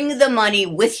to bring the money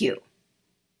with you.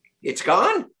 It's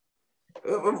gone?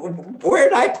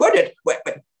 Where'd I put it?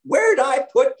 Where'd I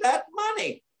put that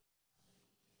money?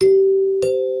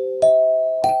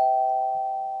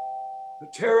 A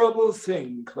terrible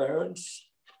thing, Clarence.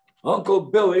 Uncle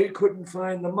Billy couldn't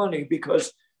find the money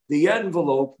because the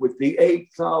envelope with the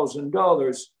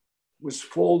 $8,000 was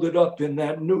folded up in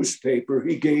that newspaper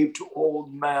he gave to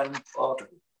Old Man Potter.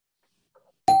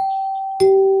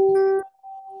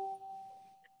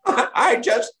 I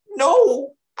just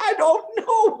know. I don't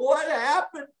know what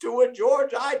happened to it,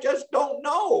 George. I just don't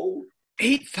know.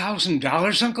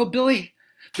 $8,000, Uncle Billy?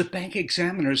 The bank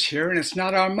examiner's here, and it's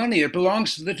not our money. It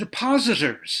belongs to the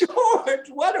depositors. George,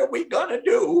 what are we going to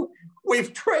do?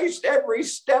 We've traced every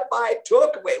step I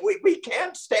took. We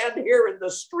can't stand here in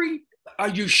the street. Are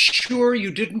you sure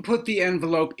you didn't put the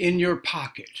envelope in your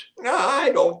pocket?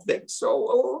 I don't think so.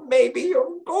 Oh, maybe.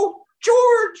 Oh,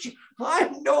 George,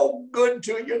 I'm no good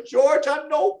to you, George. I'm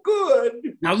no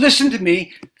good. Now listen to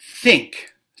me.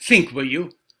 Think. Think, will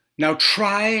you? Now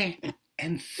try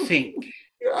and think.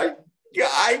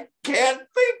 I can't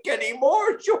think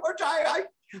anymore, George. I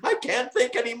can't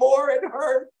think anymore. It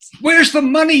hurts. Where's the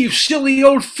money, you silly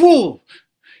old fool?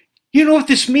 You know what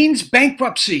this means?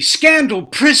 Bankruptcy, scandal,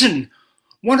 prison.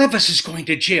 One of us is going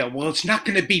to jail. Well, it's not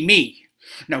going to be me.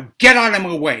 Now get out of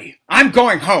my way. I'm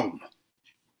going home.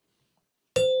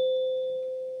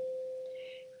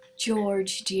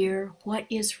 George, dear, what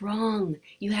is wrong?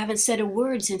 You haven't said a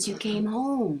word since you came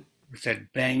home. With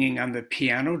that banging on the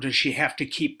piano, does she have to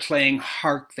keep playing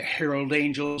Hark the Herald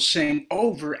Angels Sing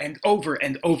over and over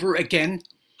and over again?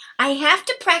 I have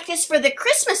to practice for the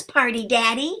Christmas party,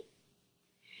 Daddy.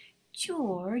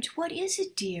 George, what is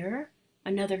it, dear?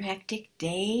 Another hectic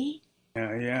day?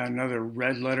 Yeah, another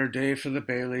red letter day for the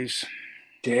Baileys.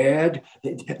 Dad,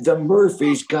 the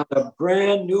Murphys got a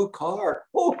brand new car.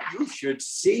 Oh, you should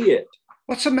see it.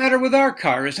 What's the matter with our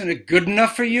car? Isn't it good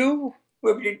enough for you?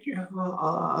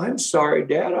 I'm sorry,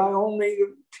 Dad. I only.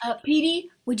 Petey,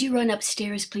 would you run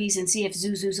upstairs, please, and see if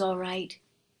Zuzu's all right?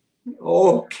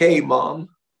 Okay, Mom.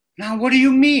 Now, what do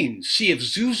you mean? See if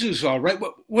Zuzu's all right?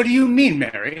 What do you mean,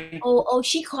 Mary? Oh,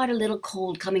 she caught a little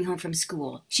cold coming home from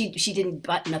school. She didn't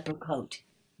button up her coat.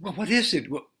 Well, what is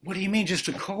it? What do you mean, just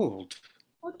a cold?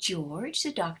 Well, George,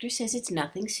 the doctor says it's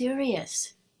nothing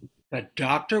serious. A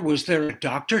doctor? Was there a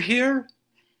doctor here?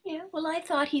 Yeah, well, I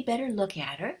thought he better look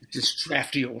at her. This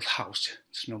drafty old house.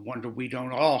 It's no wonder we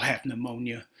don't all have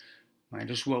pneumonia. Might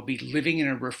as well be living in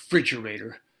a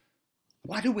refrigerator.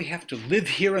 Why do we have to live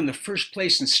here in the first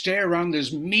place and stay around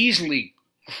this measly,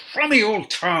 crummy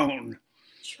old town?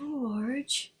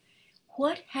 George,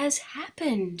 what has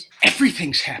happened?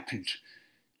 Everything's happened.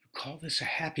 You call this a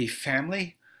happy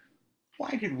family?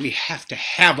 Why did we have to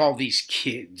have all these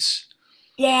kids?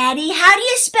 Daddy, how do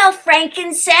you spell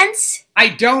frankincense? I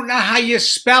don't know how you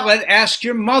spell it. Ask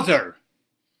your mother.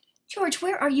 George,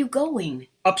 where are you going?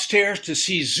 Upstairs to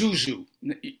see Zuzu.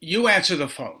 You answer the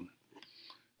phone.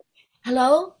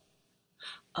 Hello?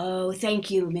 Oh, thank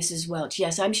you, Mrs. Welch.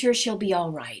 Yes, I'm sure she'll be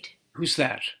all right. Who's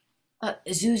that?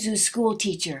 Zuzu's school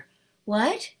teacher.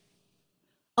 What?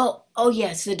 Oh,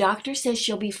 yes, the doctor says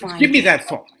she'll be fine. Give me that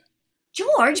phone.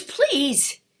 George,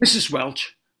 please. Mrs.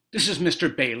 Welch, this is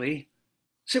Mr. Bailey.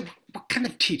 Say, what kind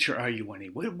of teacher are you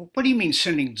anyway? What do you mean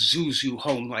sending Zuzu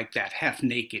home like that, half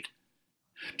naked?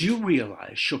 Do you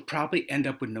realize she'll probably end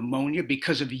up with pneumonia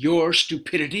because of your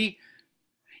stupidity?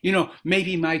 You know,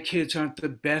 maybe my kids aren't the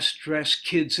best dressed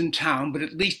kids in town, but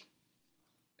at least...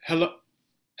 Hello?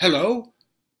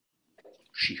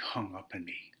 She hung up on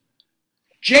me.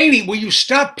 Janie, will you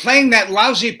stop playing that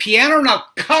lousy piano? Now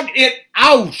cut it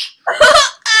out!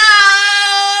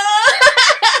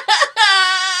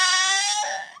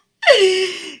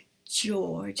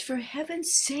 George, for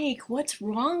heaven's sake, what's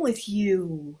wrong with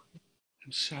you?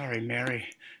 I'm sorry, Mary.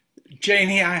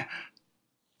 Janie, I'm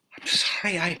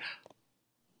sorry.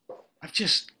 I've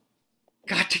just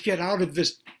got to get out of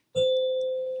this.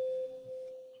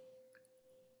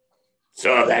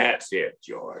 So that's it,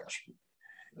 George.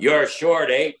 You're short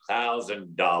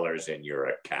 $8,000 in your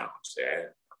accounts, eh?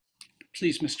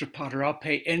 Please, Mr. Potter, I'll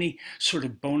pay any sort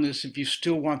of bonus if you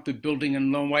still want the building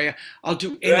and loan. Why, I'll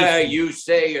do anything. You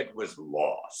say it was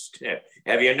lost.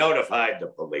 Have you notified the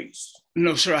police?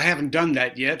 No, sir, I haven't done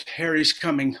that yet. Harry's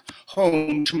coming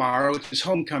home tomorrow. It's his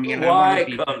homecoming. And Why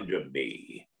come to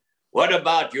me? What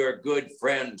about your good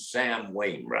friend Sam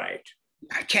Wainwright?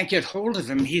 I can't get hold of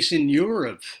him. He's in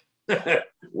Europe.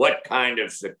 What kind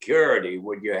of security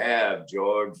would you have,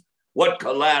 George? What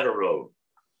collateral?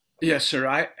 Yes, sir.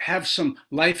 I have some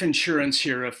life insurance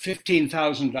here, a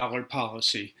 $15,000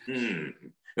 policy.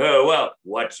 Well,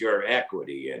 what's your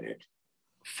equity in it?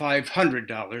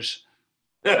 $500.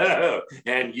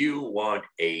 And you want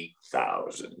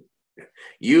 8,000.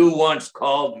 You once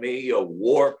called me a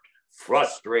warped,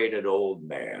 frustrated old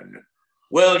man.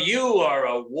 Well, you are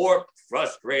a warped,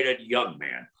 frustrated young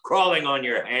man, crawling on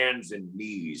your hands and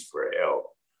knees for help.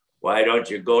 Why don't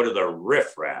you go to the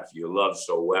riffraff you love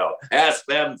so well? Ask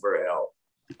them for help.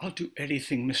 I'll do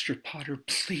anything, Mr. Potter.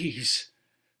 Please.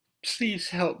 Please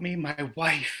help me, my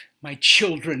wife, my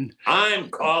children. I'm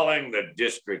calling the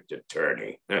district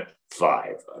attorney.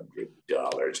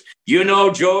 $500. You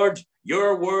know, George,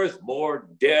 you're worth more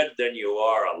dead than you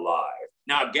are alive.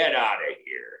 Now get out of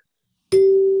here.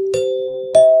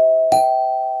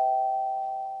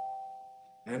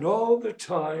 And all the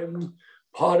time,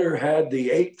 Potter had the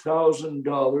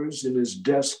 $8,000 in his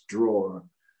desk drawer.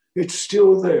 It's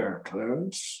still there,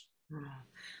 Clarence.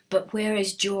 But where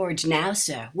is George now,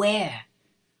 sir? Where?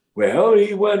 Well,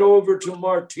 he went over to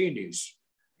Martini's.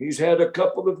 He's had a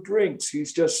couple of drinks.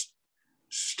 He's just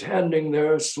standing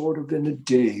there sort of in a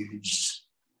daze.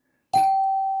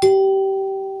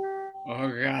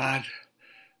 Oh, God.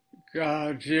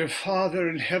 God, dear Father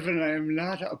in heaven, I am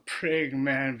not a praying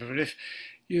man, but if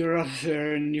you're up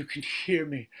there and you can hear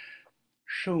me,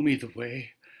 show me the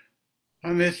way.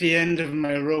 I'm at the end of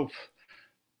my rope.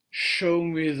 Show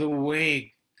me the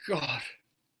way, God.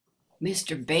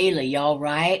 Mr. Bailey, all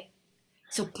right?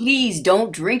 So please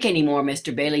don't drink anymore,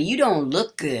 Mr. Bailey. You don't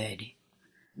look good.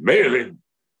 Bailey?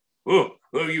 Who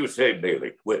you say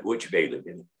Bailey? Which Bailey?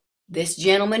 This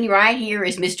gentleman right here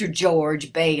is Mr.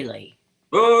 George Bailey.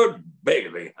 George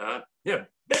Bailey, huh? Yeah.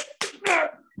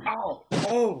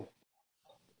 Oh.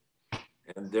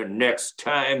 And the next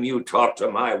time you talk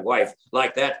to my wife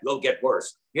like that, you'll get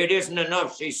worse. It isn't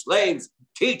enough she slaves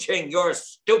teaching your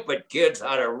stupid kids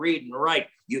how to read and write.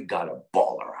 You gotta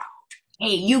bawl her out.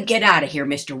 Hey, you get out of here,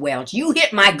 Mr. Welch. You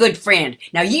hit my good friend.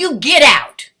 Now you get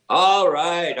out. All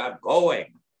right, I'm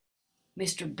going.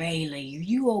 Mr. Bailey, are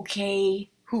you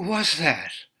okay? Who was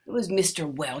that? It was Mr.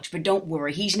 Welch, but don't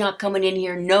worry. He's not coming in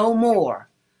here no more.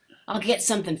 I'll get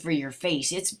something for your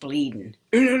face. It's bleeding.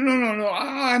 No.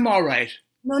 I'm all right.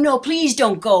 No, please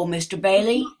don't go, Mr.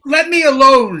 Bailey. Let me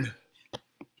alone.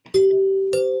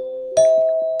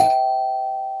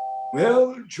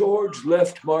 Well, George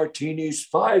left Martini's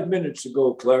 5 minutes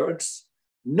ago, Clarence,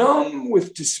 numb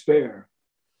with despair.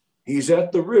 He's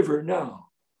at the river now,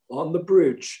 on the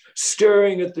bridge,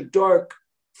 staring at the dark,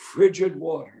 frigid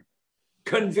water,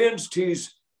 convinced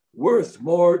he's worth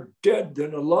more dead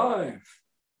than alive.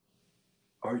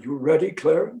 Are you ready,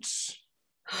 Clarence?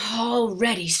 All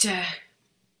ready, sir.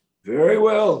 Very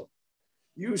well.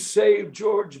 You saved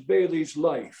George Bailey's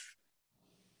life,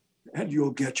 and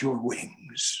you'll get your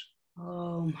wings.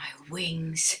 Oh, my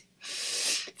wings.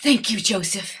 Thank you,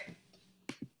 Joseph.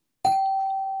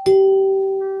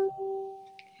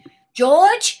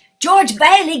 George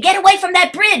Bailey, get away from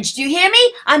that bridge. Do you hear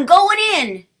me? I'm going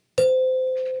in.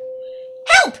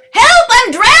 Help!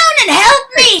 I'm drowning! Help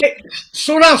me! Hey,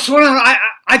 slow down.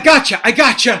 I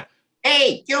gotcha.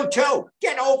 Hey, you two,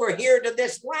 get over here to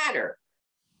this ladder.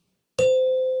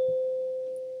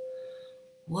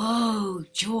 Whoa,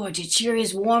 George, it sure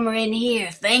is warmer in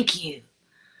here. Thank you.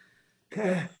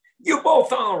 You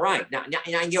both all right. Now,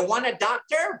 you want a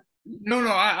doctor? No,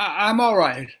 I'm all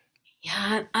right.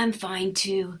 Yeah, I'm fine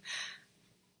too.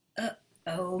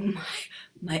 Oh,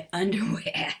 my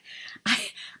underwear.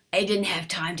 I didn't have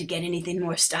time to get anything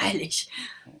more stylish.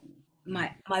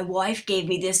 My wife gave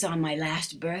me this on my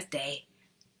last birthday.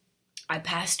 I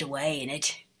passed away in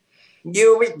it.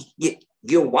 You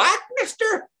what,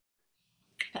 mister?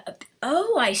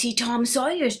 Oh, I see Tom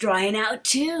Sawyer's drying out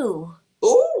too.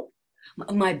 Ooh.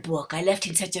 My book. I left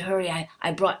in such a hurry,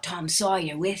 I brought Tom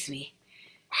Sawyer with me.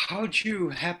 How'd you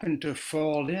happen to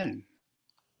fall in?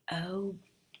 Oh,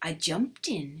 I jumped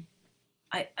in.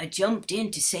 I jumped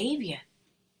in to save you.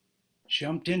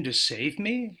 Jumped in to save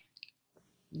me?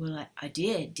 Well, I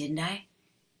did, didn't I?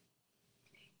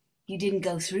 You didn't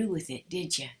go through with it,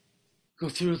 did you? Go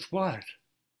through with what?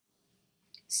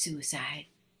 Suicide.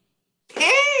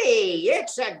 Hey,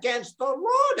 it's against the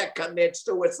law to commit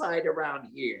suicide around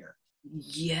here.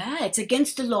 Yeah, it's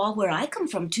against the law where I come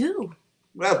from, too.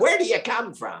 Well, where do you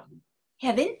come from?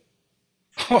 Heaven?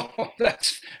 Oh,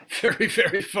 that's very,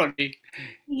 very funny.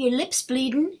 Your lips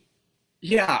bleeding?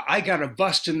 Yeah, I got a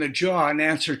bust in the jaw in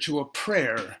answer to a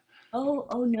prayer.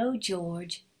 Oh no,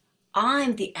 George.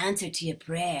 I'm the answer to your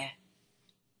prayer.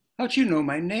 How'd you know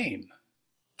my name?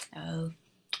 Oh,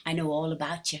 I know all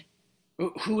about you.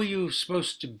 Who are you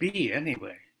supposed to be,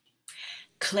 anyway?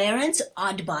 Clarence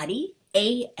Oddbody,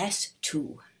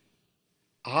 AS2.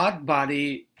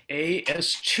 Oddbody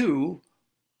AS2?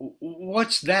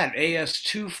 What's that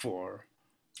AS2 for?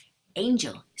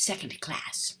 Angel, second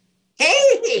class.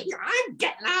 Hey, I'm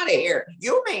getting out of here.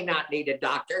 You may not need a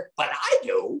doctor, but I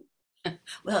do.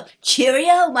 Well,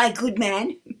 cheerio, my good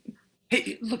man.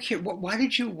 Hey, look here, why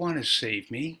did you want to save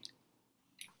me?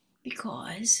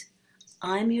 Because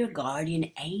I'm your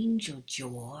guardian angel,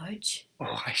 George.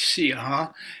 Oh, I see, huh?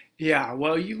 Yeah,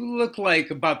 well, you look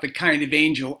like about the kind of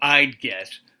angel I'd get.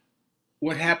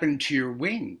 What happened to your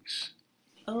wings?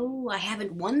 Oh, I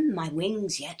haven't won my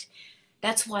wings yet.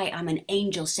 That's why I'm an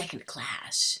angel second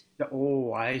class.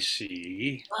 Oh, I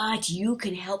see. But you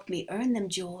can help me earn them,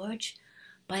 George,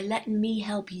 by letting me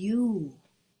help you.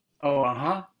 Oh,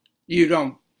 uh-huh. You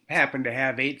don't happen to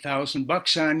have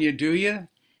 $8,000 on you, do you?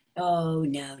 Oh,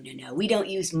 no. We don't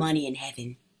use money in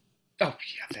heaven. Oh,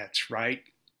 yeah, that's right.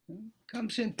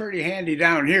 Comes in pretty handy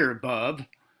down here above.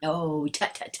 Oh,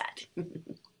 tut. Of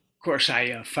course,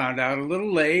 I found out a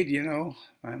little late, you know.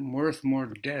 I'm worth more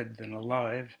dead than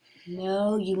alive.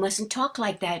 No, you mustn't talk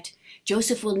like that.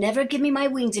 Joseph will never give me my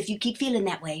wings if you keep feeling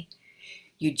that way.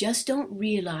 You just don't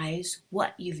realize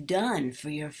what you've done for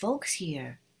your folks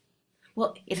here.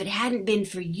 Well, if it hadn't been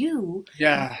for you...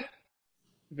 Yeah,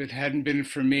 if it hadn't been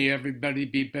for me,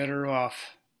 everybody'd be better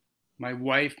off. My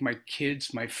wife, my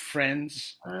kids, my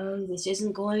friends. Oh, this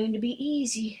isn't going to be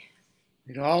easy.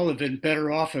 They'd all have been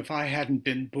better off if I hadn't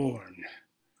been born.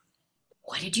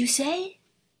 What did you say?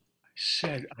 I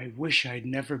said I wish I'd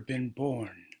never been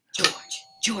born.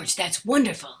 George, that's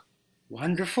wonderful.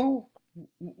 Wonderful?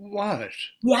 What?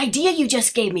 The idea you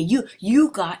just gave me,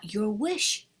 you got your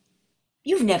wish.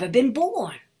 You've never been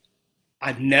born.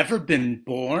 I've never been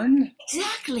born?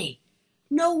 Exactly.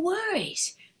 No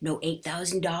worries. No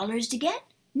 $8,000 to get.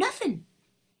 Nothing.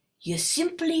 You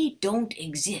simply don't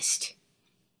exist.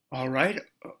 All right.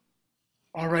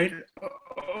 All right.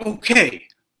 Okay.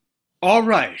 All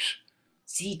right.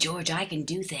 See, George, I can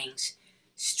do things.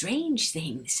 Strange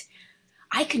things.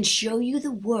 I can show you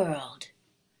the world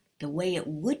the way it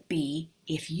would be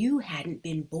if you hadn't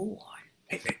been born.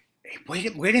 Hey,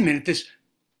 wait a minute. This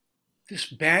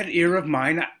bad ear of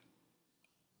mine,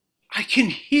 I can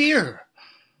hear.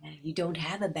 You don't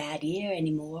have a bad ear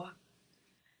anymore.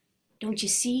 Don't you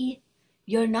see?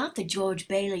 You're not the George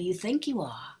Bailey you think you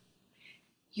are.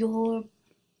 You're,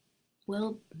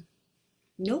 well,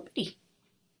 nobody.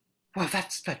 Well,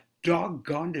 that's the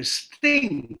doggonedest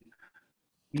thing.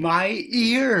 My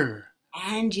ear.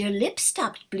 And your lips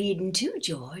stopped bleeding too,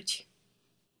 George.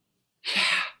 Yeah.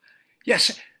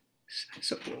 Yes.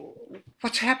 So,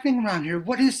 what's happening around here?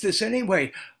 What is this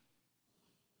anyway?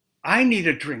 I need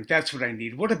a drink. That's what I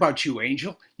need. What about you,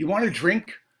 Angel? You want a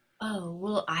drink? Oh,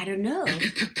 well, I don't know.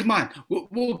 Come on.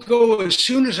 We'll go as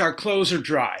soon as our clothes are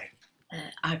dry.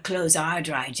 Our clothes are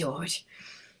dry, George.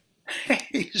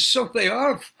 Hey, so they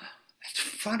are. That's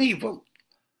funny. Well,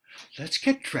 let's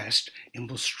get dressed and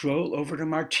we'll stroll over to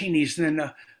Martini's. And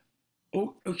then,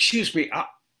 oh, excuse me.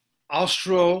 I'll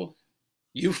stroll.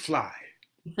 You fly.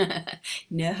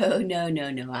 No.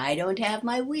 I don't have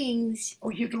my wings. Oh,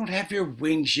 you don't have your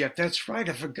wings yet. That's right.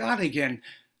 I forgot again.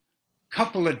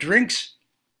 Couple of drinks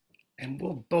and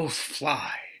we'll both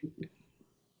fly.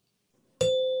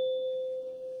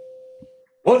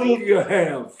 What'll you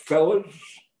have, fellas?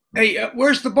 Hey,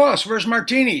 where's the boss? Where's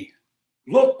Martini?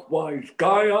 Look, wise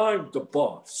guy, I'm the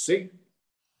boss, see?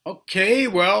 Okay,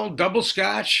 well, double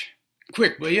scotch.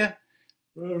 Quick, will you?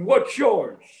 What's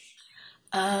yours?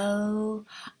 Oh,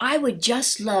 I would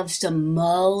just love some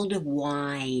mulled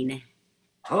wine.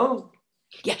 Huh?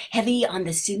 Yeah, heavy on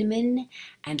the cinnamon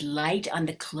and light on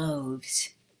the cloves.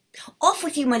 Off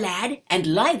with you, my lad, and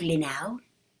lively now.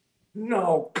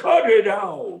 Now cut it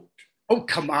out. Oh,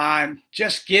 come on.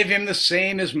 Just give him the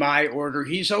same as my order.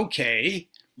 He's okay.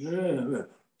 2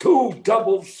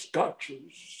 double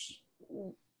scotches.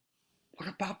 What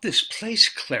about this place,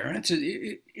 Clarence?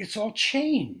 It's all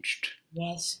changed.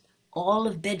 Yes, all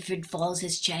of Bedford Falls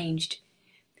has changed.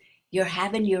 You're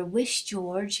having your wish,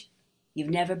 George. You've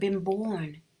never been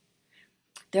born.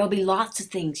 There'll be lots of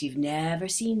things you've never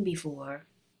seen before.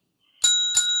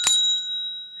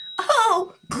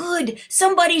 Oh, good!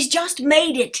 Somebody's just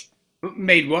made it!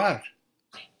 Made what?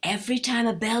 Every time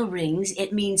a bell rings,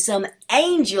 it means some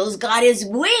angel's got his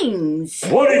wings.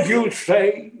 What did you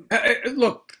say?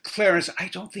 Look, Clarence, I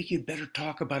don't think you'd better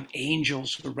talk about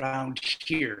angels around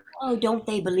here. Oh, don't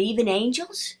they believe in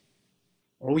angels?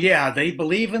 Oh, yeah, they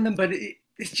believe in them, but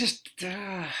it's just...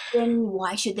 Then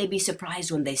why should they be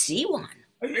surprised when they see one?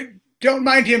 Don't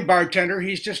mind him, bartender.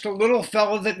 He's just a little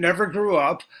fellow that never grew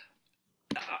up.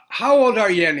 How old are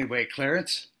you anyway,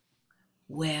 Clarence?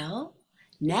 Well,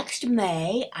 next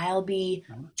May, I'll be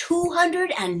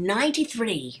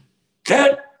 293.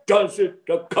 That does it.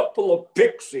 A couple of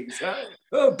pixies, huh?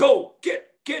 Go,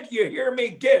 get, you hear me?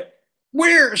 Get.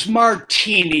 Where's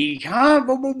Martini, huh?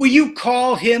 Will you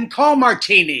call him? Call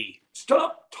Martini.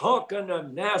 Stop talking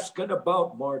and asking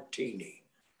about Martini.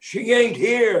 She ain't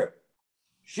here.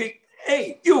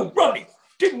 Hey, you Rummy,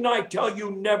 didn't I tell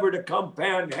you never to come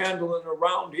panhandling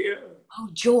around here? Oh,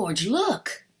 George,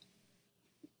 look.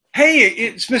 Hey,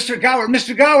 it's Mr. Gower.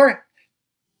 Mr. Gower!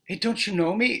 Hey, don't you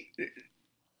know me?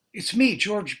 It's me,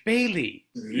 George Bailey.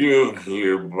 You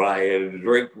here buy a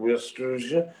drink, mister?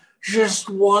 Just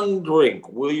one drink,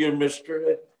 will you,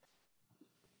 mister?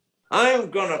 I'm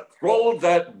gonna throw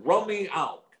that rummy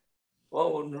out.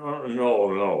 Oh,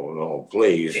 no,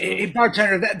 please. Hey,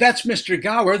 bartender, that's Mr.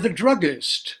 Gower, the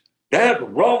druggist. That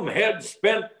rumhead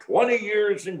spent 20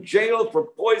 years in jail for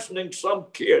poisoning some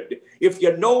kid. If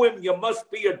you know him, you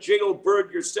must be a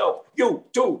jailbird yourself. You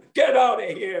too, get out of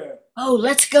here. Oh,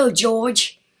 let's go,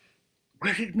 George.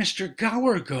 Where did Mr.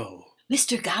 Gower go?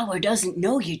 Mr. Gower doesn't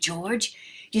know you, George.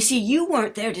 You see, you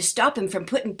weren't there to stop him from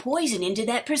putting poison into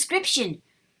that prescription.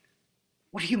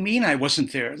 What do you mean I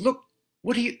wasn't there? Look,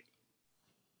 what are you,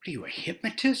 a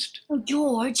hypnotist? Oh,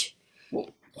 George.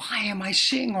 Well, why am I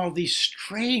seeing all these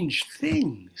strange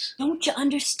things? Don't you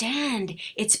understand?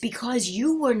 It's because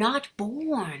you were not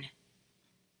born.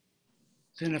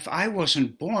 Then if I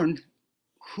wasn't born,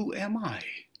 who am I?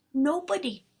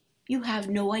 Nobody. You have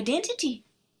no identity.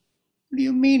 What do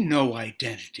you mean, no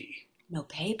identity? No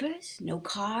papers, no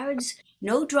cards,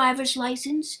 no driver's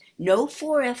license, no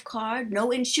 4F card,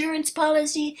 no insurance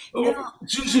policy, no...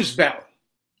 Zuzu's bell.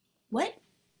 What?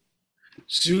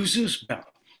 Zuzu's bell.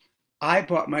 I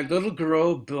bought my little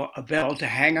girl a bell to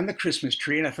hang on the Christmas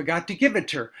tree, and I forgot to give it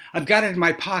to her. I've got it in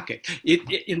my pocket. It,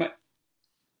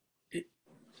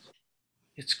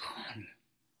 it's gone.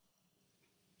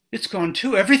 It's gone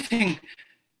too. Everything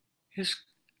is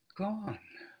gone.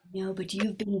 No, but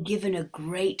you've been given a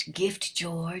great gift,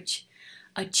 George.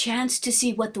 A chance to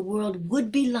see what the world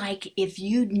would be like if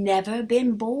you'd never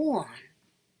been born.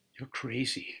 You're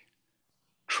crazy.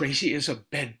 Crazy as a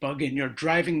bed bug, and you're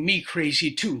driving me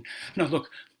crazy too. Now look,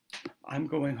 I'm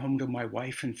going home to my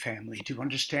wife and family. Do you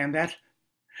understand that?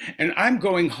 And I'm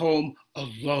going home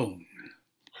alone.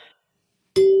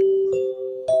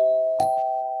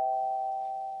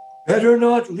 Better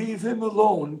not leave him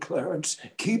alone, Clarence.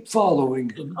 Keep following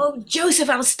him. Oh, Joseph,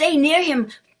 I'll stay near him.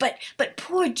 But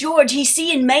poor George, he's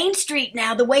seeing Main Street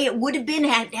now the way it would have been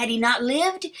had he not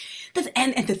lived.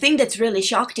 And the thing that's really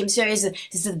shocked him, sir, is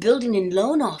the building and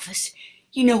loan office.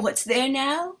 You know what's there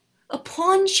now? A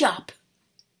pawn shop.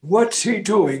 What's he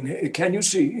doing? Can you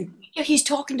see? Yeah, he's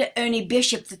talking to Ernie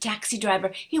Bishop, the taxi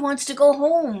driver. He wants to go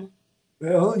home.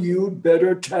 Well, you'd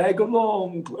better tag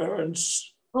along,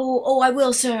 Clarence. Oh, I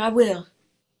will, sir, I will.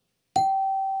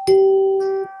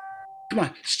 Come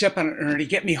on, step on it, Ernie.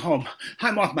 Get me home.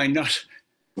 I'm off my nut.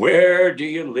 Where do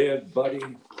you live, buddy?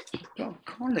 Don't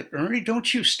call it, Ernie.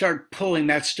 Don't you start pulling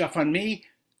that stuff on me.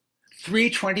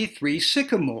 323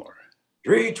 Sycamore.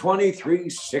 323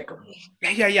 Sycamore.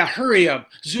 Yeah. Hurry up.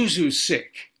 Zuzu's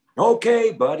sick.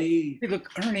 Okay, buddy. Hey, look,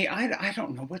 Ernie, I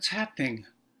don't know what's happening.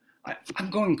 I'm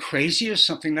going crazy or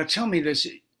something. Now tell me this.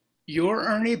 You're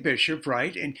Ernie Bishop,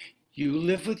 right? And you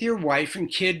live with your wife and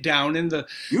kid down in the...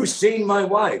 You seen my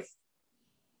wife?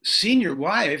 Seen your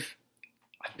wife?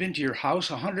 I've been to your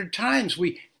house 100 times.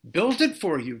 We built it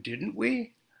for you, didn't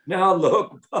we? Now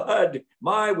look, bud,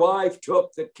 my wife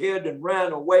took the kid and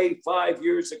ran away 5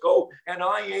 years ago, and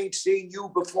I ain't seen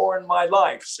you before in my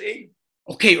life, see?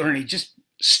 Okay, Ernie, just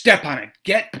step on it.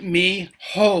 Get me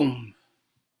home.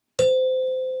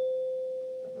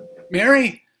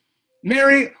 Mary,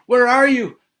 where are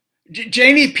you?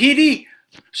 Janie, Petey,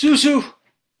 Susu,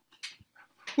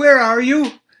 where are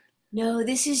you? No,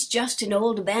 this is just an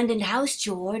old abandoned house,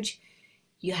 George.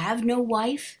 You have no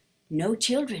wife, no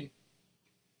children.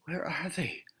 Where are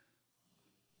they?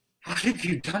 What have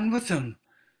you done with them?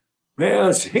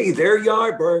 Well, see, there you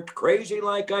are, Bert, crazy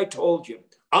like I told you.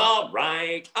 All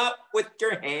right, up with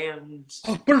your hands.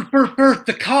 Oh, Bert,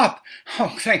 the cop.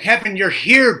 Oh, thank heaven you're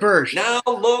here, Bert. Now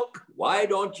look, why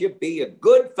don't you be a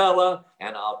good fella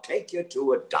and I'll take you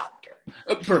to a doctor.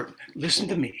 Bert, listen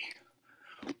to me.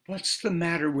 What's the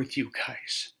matter with you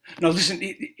guys? Now listen,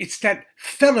 it's that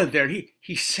fella there.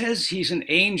 He says he's an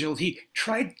angel. He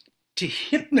tried to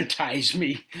hypnotize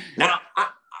me. Now,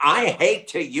 I hate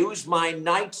to use my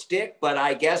nightstick, but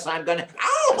I guess I'm gonna...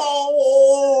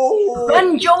 Ow!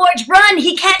 Run, George, run!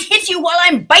 He can't hit you while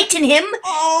I'm biting him!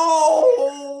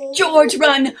 Oh! George,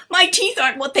 run! My teeth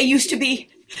aren't what they used to be.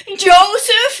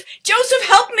 Joseph! Joseph,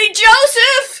 help me,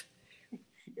 Joseph!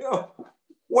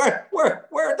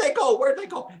 Where'd they go? Where'd they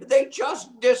go? They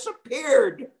just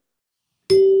disappeared.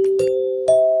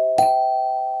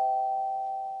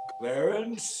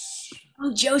 Clarence?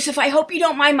 Oh, Joseph, I hope you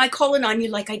don't mind my calling on you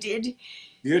like I did.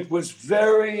 It was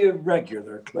very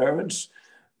irregular, Clarence.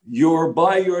 You're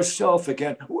by yourself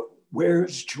again.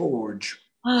 Where's George?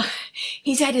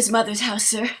 He's at his mother's house,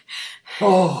 sir.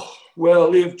 Oh,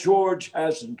 well, if George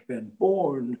hasn't been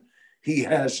born, he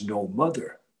has no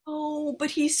mother. Oh,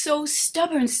 but he's so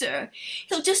stubborn, sir.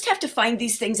 He'll just have to find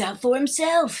these things out for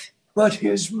himself. But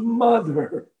his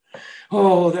mother.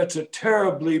 Oh, that's a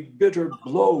terribly bitter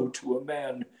blow to a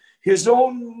man. His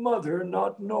own mother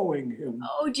not knowing him.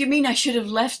 Oh, do you mean I shouldn't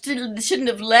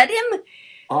have let him?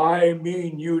 I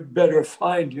mean, you'd better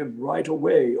find him right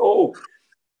away. Oh,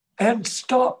 and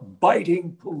stop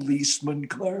biting policemen,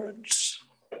 Clarence.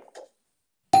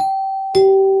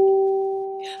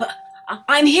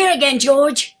 I'm here again,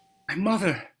 George. My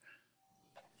mother.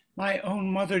 My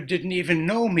own mother didn't even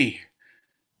know me.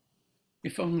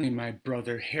 If only my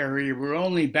brother Harry were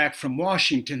only back from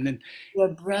Washington, then... Your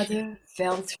brother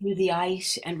fell through the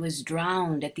ice and was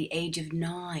drowned at the age of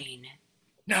 9.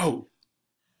 No,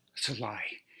 it's a lie.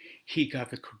 He got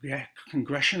the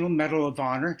Congressional Medal of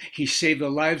Honor. He saved the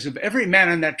lives of every man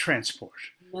on that transport.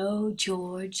 No,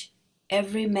 George.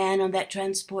 Every man on that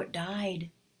transport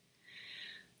died.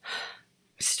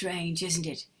 Strange, isn't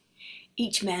it?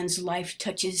 Each man's life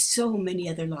touches so many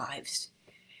other lives.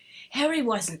 Harry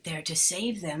wasn't there to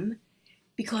save them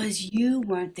because you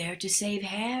weren't there to save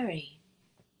Harry.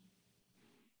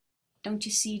 Don't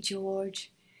you see,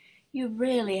 George? You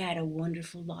really had a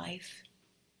wonderful life.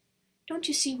 Don't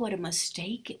you see what a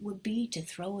mistake it would be to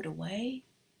throw it away?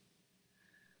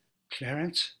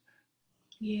 Clarence,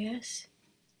 Yes?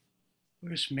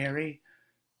 where's Mary?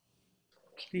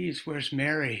 Please, where's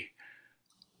Mary?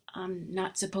 I'm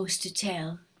not supposed to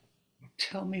tell.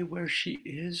 Tell me where she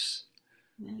is.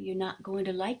 Well, you're not going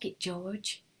to like it,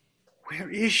 George. Where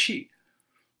is she?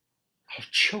 I'll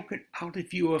choke it out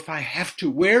of you if I have to.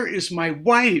 Where is my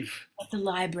wife? At the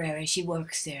library, she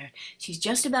works there. She's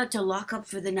just about to lock up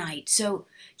for the night. So,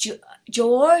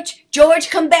 George,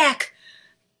 come back!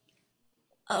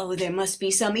 Oh, there must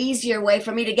be some easier way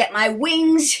for me to get my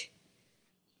wings.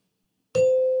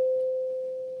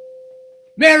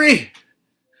 Mary!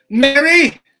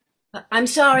 Mary! I'm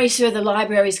sorry, sir, the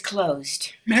library's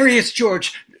closed. Mary, it's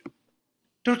George.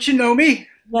 Don't you know me?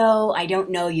 No, I don't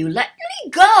know you. Let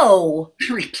me go!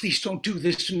 Mary, please don't do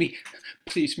this to me.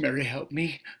 Please, Mary, help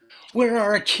me. Where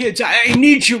are our kids? I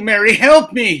need you, Mary.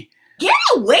 Help me. Get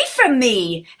away from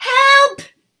me! Help!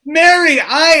 Mary,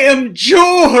 I am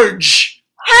George.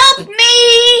 Help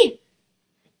me!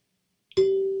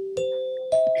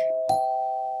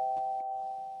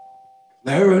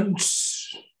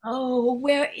 Clarence, Oh,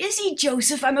 where is he,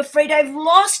 Joseph? I'm afraid I've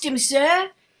lost him, sir.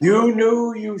 you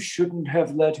knew you shouldn't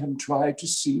have let him try to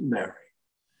see Mary.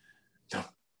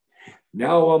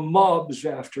 Now a mob's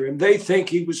after him. They think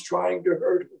he was trying to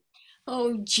hurt her.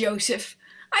 Oh, Joseph,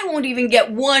 I won't even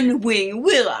get one wing,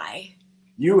 will I?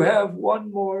 You have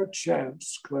one more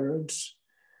chance, Clarence.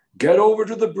 Get over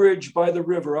to the bridge by the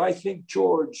river. I think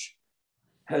George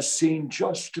has seen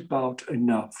just about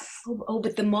enough. Oh,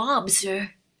 but the mob, sir.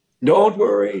 Don't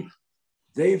worry.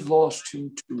 They've lost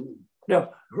him too. Now,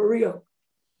 hurry up.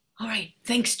 All right,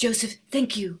 thanks, Joseph.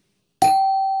 Thank you.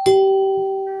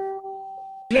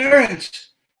 Clarence!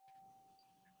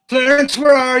 Clarence,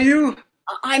 where are you?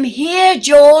 I'm here,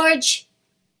 George.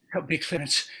 Help me,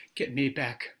 Clarence. Get me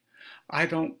back. I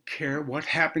don't care what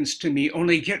happens to me.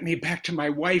 Only get me back to my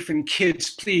wife and kids,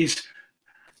 please.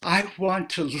 I want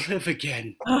to live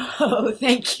again. Oh,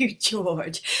 thank you,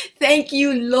 George. Thank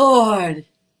you, Lord.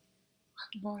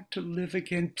 I want to live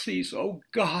again, please. Oh,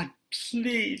 God,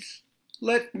 please.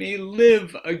 Let me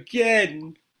live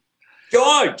again.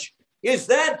 George, is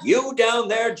that you down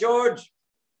there, George?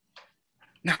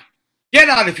 Now, get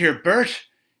out of here, Bert.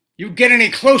 You get any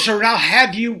closer and I'll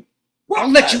have you. I'll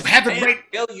let you have it right. What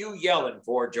the hell you yelling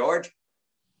for, George?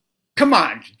 Come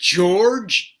on,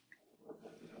 George.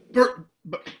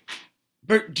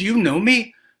 Bert, do you know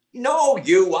me? No,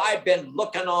 you. I've been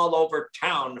looking all over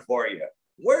town for you.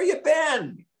 Where you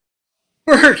been?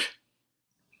 Bert!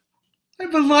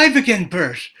 I'm alive again,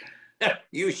 Bert.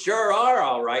 You sure are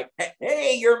all right.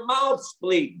 Hey, your mouth's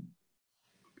bleeding.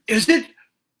 Is it?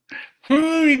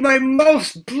 My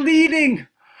mouth's bleeding.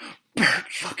 Bert,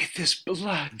 look at this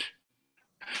blood.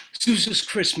 Zuzu's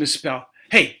Christmas spell.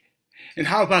 Hey, and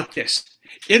how about this?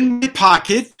 In my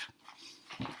pocket,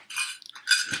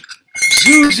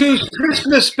 Zuzu's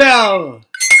Christmas spell.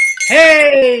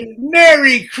 Hey,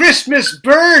 Merry Christmas,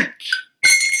 Bert.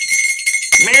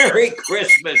 Merry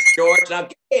Christmas, George. Now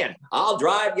get in. I'll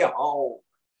drive you home.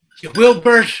 You will,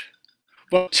 Bert?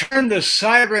 Well, turn the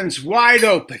sirens wide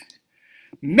open.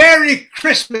 Merry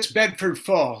Christmas, Bedford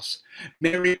Falls.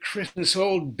 Merry Christmas,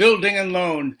 Old Building and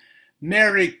Loan.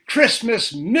 Merry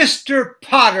Christmas, Mr.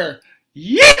 Potter.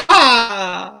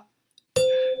 Yeehaw!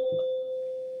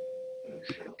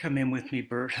 Come in with me,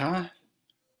 Bert, huh?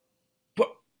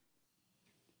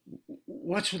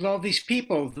 What's with all these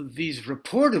people, these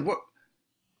reporters? What?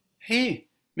 Hey,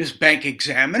 Miss Bank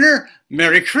Examiner,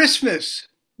 Merry Christmas.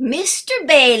 Mr.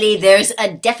 Bailey, there's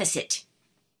a deficit.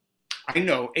 I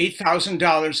know,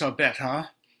 $8,000 I'll bet, huh?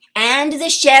 And the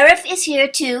sheriff is here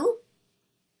too.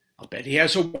 I'll bet he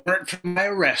has a warrant for my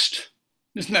arrest.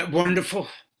 Isn't that wonderful?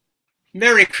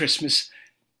 Merry Christmas.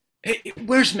 Hey,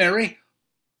 where's Mary?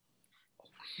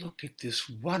 Oh, look at this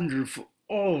wonderful,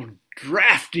 old,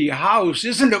 drafty house,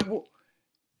 isn't it?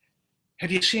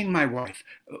 Have you seen my wife?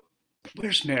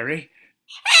 Where's Mary?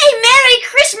 Hey, Merry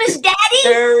Christmas, Daddy!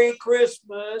 Merry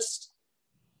Christmas.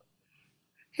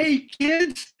 Hey,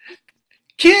 kids!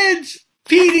 Kids!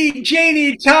 Petey,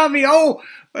 Janie, Tommy, oh,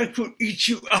 I could eat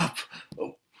you up.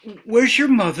 Where's your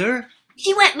mother?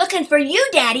 She went looking for you,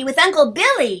 Daddy, with Uncle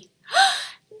Billy.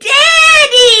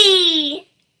 Daddy!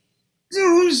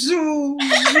 Zuzu,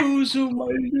 Zuzu, my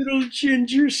little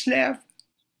ginger snap.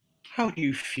 How do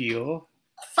you feel?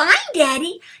 Fine,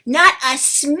 Daddy. Not a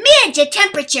smidge of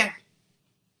temperature.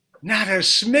 Not a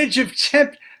smidge of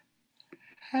temp.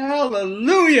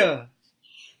 Hallelujah!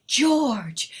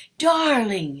 George,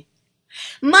 darling.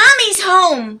 Mommy's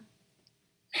home.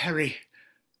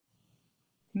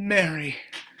 Mary.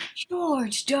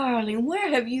 George, darling, where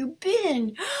have you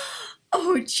been?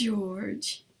 Oh,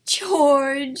 George,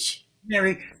 George.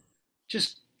 Mary,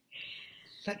 Just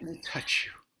let me touch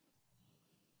you.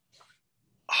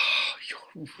 Oh,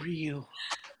 you're real.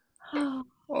 Oh,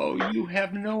 Oh, you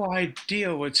have no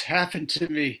idea what's happened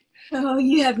to me. oh,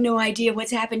 you have no idea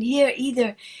what's happened here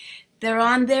either. They're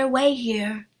on their way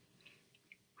here.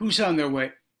 Who's on their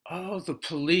way? Oh, the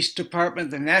police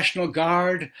department, the National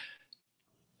Guard.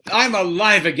 I'm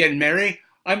alive again, Mary.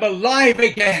 I'm alive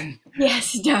again.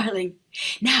 Yes, darling.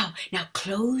 Now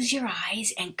close your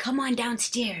eyes and come on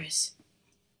downstairs.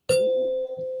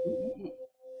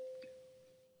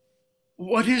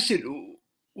 What is it?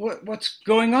 What's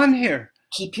going on here?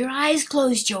 Keep your eyes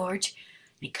closed, George.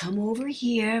 And come over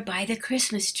here by the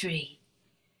Christmas tree.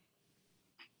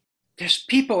 There's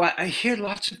people. I hear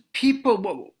lots of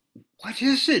people. What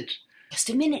is it? Just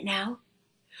a minute now.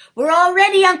 We're all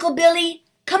ready, Uncle Billy.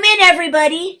 Come in,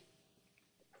 everybody.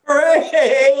 Hooray!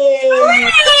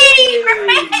 Hooray!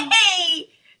 Hooray!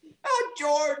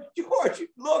 George,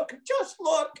 look, just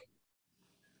look.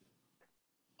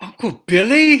 Uncle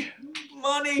Billy?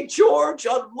 Money, George,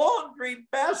 a laundry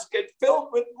basket filled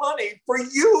with money for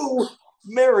you.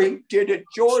 Mary did it,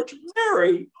 George,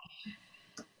 Mary.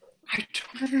 I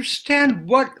don't understand.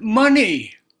 What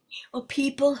money? Well,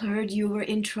 people heard you were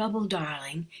in trouble,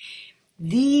 darling.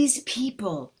 These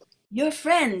people, your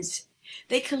friends,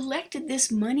 they collected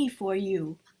this money for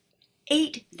you.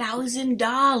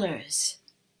 $8,000.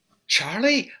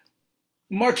 Charlie?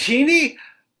 Martini?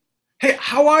 Hey,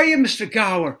 how are you, Mr.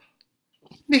 Gower?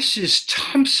 Mrs.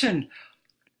 Thompson?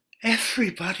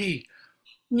 Everybody.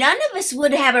 None of us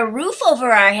would have a roof over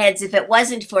our heads if it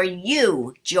wasn't for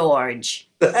you, George.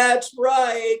 That's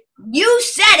right. You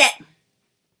said it!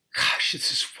 Gosh,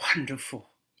 this is wonderful.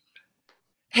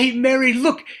 Hey, Mary,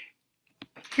 look.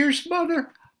 Here's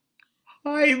Mother.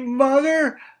 Hi,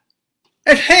 Mother.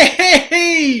 And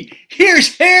hey,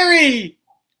 here's Harry.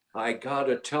 I got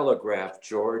a telegraph,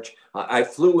 George. I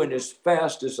flew in as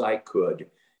fast as I could.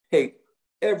 Hey,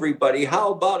 everybody,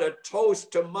 how about a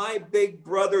toast to my big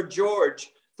brother,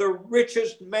 George, the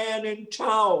richest man in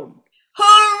town?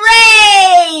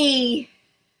 Hooray!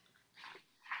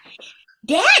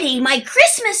 Daddy, my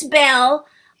Christmas bell.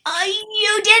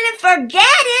 You didn't forget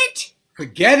it.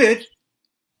 Forget it.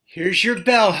 Here's your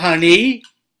bell, honey.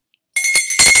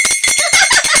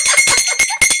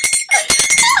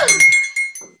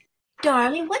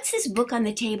 Darling, what's this book on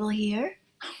the table here?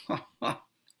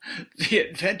 The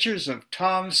Adventures of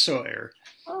Tom Sawyer.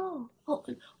 Oh,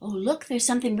 look, there's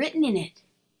something written in it.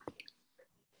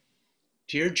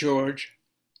 Dear George,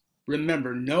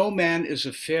 remember, no man is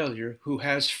a failure who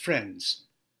has friends.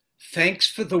 Thanks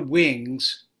for the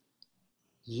wings.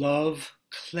 Love,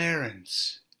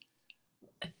 Clarence.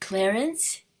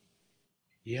 Clarence?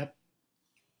 Yep.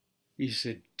 He's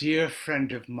a dear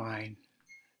friend of mine.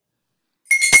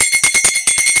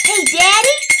 Hey, Daddy,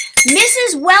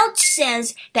 Mrs. Welch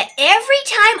says that every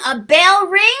time a bell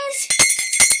rings,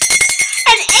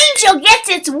 an angel gets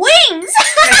its wings.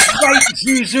 That's right,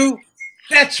 Zuzu.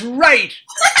 That's right.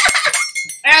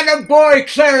 Attaboy,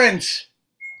 Clarence.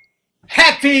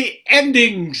 Happy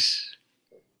endings.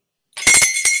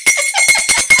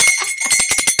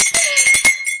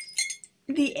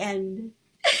 The end.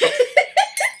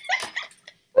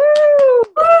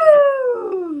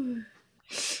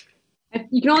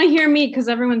 You can only hear me because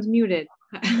everyone's muted.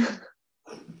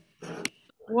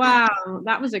 Wow,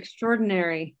 that was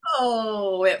extraordinary.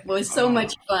 Oh, it was so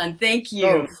much fun. Thank you.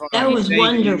 So fun. That was Thank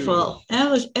wonderful. you.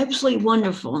 That was absolutely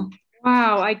wonderful.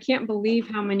 Wow, I can't believe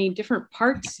how many different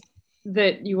parts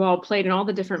that you all played and all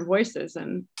the different voices,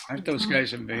 and Aren't those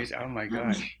guys amazing? Oh my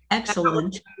gosh.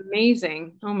 Excellent.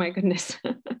 amazing. Oh my goodness.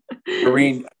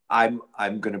 Maureen, I'm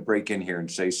going to break in here and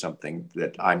say something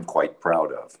that I'm quite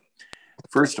proud of.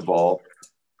 First of all,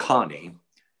 Connie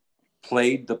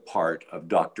played the part of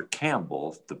Dr.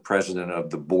 Campbell, the president of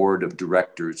the board of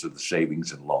directors of the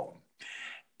Savings and Loan.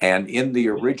 And in the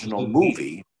original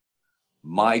movie,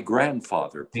 my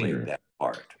grandfather played that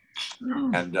part.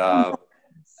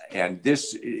 And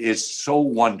this is so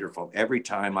wonderful. Every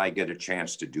time I get a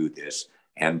chance to do this,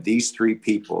 and these three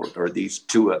people, or these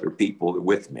two other people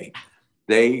with me,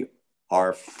 they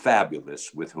are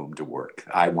fabulous with whom to work.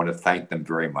 I want to thank them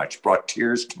very much. Brought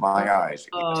tears to my eyes.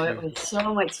 Oh, it was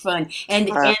so much fun. And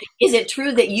is it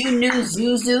true that you knew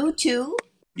Zuzu too?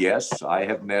 Yes, I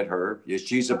have met her.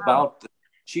 She's about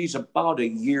a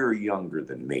year younger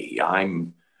than me.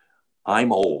 I'm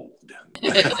old.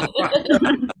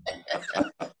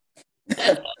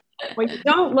 Well, you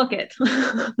don't look it.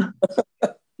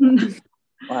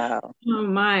 Wow. Oh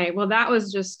my. Well, that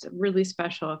was just really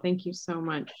special. Thank you so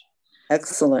much.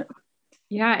 Excellent.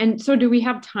 Yeah. And so do we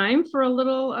have time for a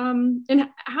little, and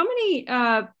how many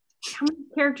how many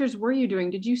characters were you doing?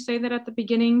 Did you say that at the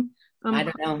beginning? I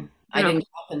don't know. I No. didn't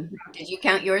count them. Did you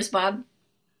count yours, Bob?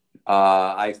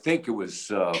 I think it was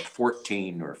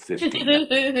 14 or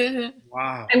 15.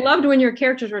 Wow. I loved when your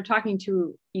characters were talking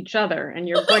to each other and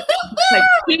your voice like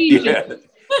changing. Yeah.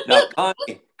 Now,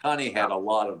 Connie had a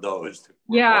lot of those.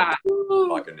 Yeah.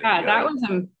 Talking to Yeah,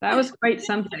 together. that was quite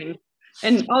something.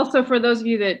 And also for those of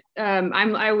you that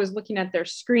I was looking at their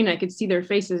screen, I could see their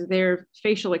faces. Their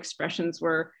facial expressions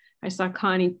were. I saw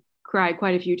Connie cry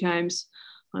quite a few times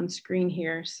on screen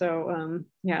here. So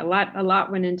yeah, a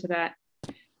lot went into that.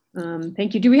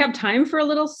 Thank you. Do we have time for a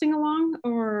little sing along,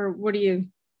 or what do you?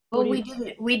 Well,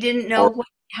 we didn't know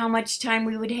how much time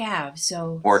we would have,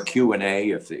 so. Or Q&A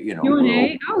if you know.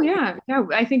 Q&A. Oh yeah.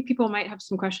 I think people might have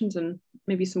some questions and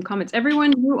maybe some comments.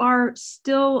 Everyone who are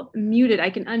still muted, I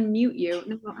can unmute you.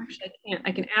 No, actually I can't.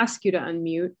 I can ask you to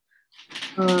unmute.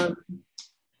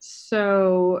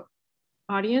 So,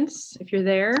 audience, if you're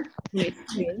there, you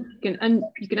can This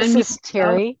unmute. is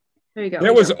Terry. There you go.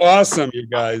 It was awesome, you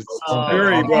guys.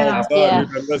 Very well done. Yeah.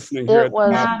 We've been listening here. It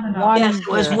was Yes, it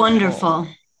was wonderful.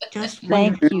 Just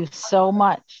Thank you so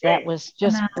much. That was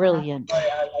just brilliant.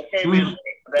 I came in,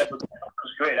 that was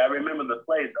great. I remember the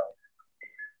play though.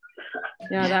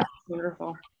 Yeah, that's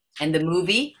wonderful. And the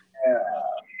movie,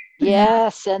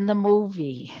 Yes, and the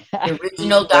movie. the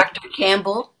original Dr.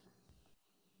 Campbell.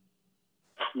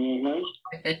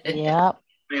 Yep.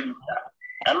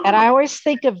 And I always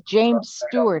think of James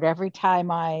Stewart every time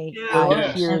I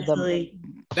Yes. hear the absolutely.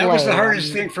 That was the play.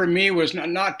 hardest thing for me was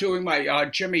not doing my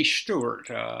Jimmy Stewart.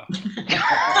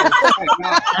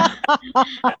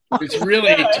 It's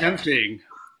really tempting.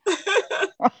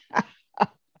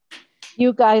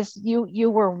 You guys,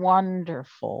 you were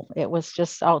wonderful. It was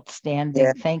just outstanding.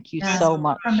 Yeah. Thank you so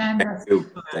much.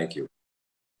 Thank you.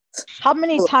 How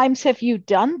many times have you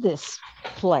done this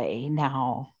play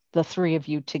now, the three of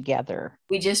you together?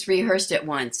 We just rehearsed it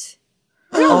once.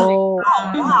 Oh,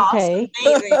 Wow, okay.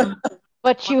 that's amazing.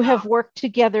 But you have worked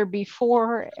together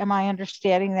before. Am I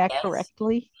understanding that Yes.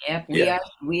 correctly? Yep, Yeah.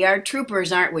 we are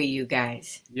troopers, aren't we, you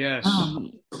guys? Yes. Oh.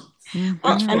 Mhm.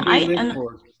 Well, That's and what we I live and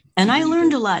for. And I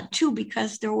learned a lot too,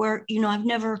 because there were, I've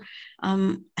never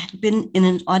been in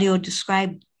an audio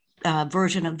described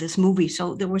version of this movie.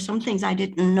 So there were some things I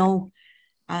didn't know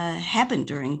happened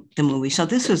during the movie. So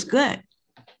this was good.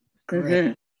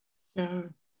 Great, Yeah.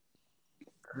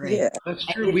 great. Yeah. That's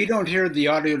true. We don't hear the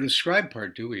audio described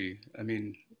part, do we? I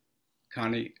mean,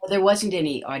 Connie. Well, there wasn't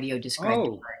any audio described.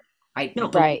 Oh, No,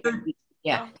 Right.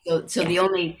 Yeah. So the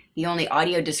only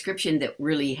audio description that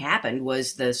really happened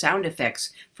was the sound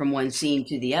effects from one scene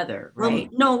to the other, right?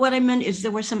 well, no, what I meant is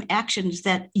there were some actions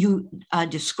that you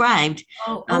described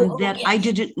that I yes.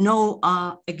 didn't know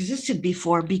existed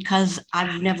before, because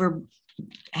I've never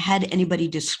had anybody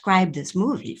describe this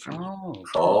movie for me. oh.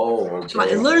 Oh, So I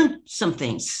okay. learned some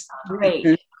things.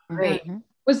 Great, great. Mhm.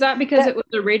 Was that because it was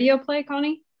a radio play,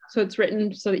 Connie? So it's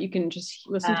written so that you can just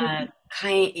listen to it?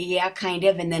 Kind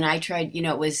of. And then I tried,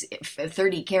 it was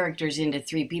 30 characters into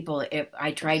 3 people.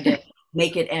 I tried to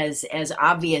make it as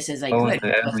obvious as I could,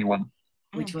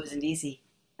 which wasn't easy.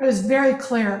 It was very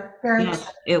clear, very Yes,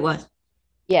 it was.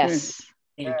 Yes.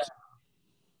 Thank you.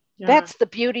 Yeah. That's the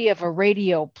beauty of a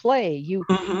radio play. You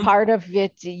Mhm. part of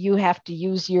it, you have to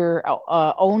use your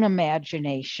own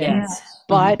imagination. Yes.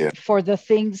 But Yeah. for the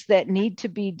things that need to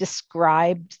be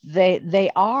described,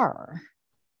 they are.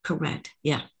 Correct.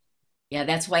 Yeah. Yeah,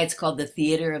 that's why it's called the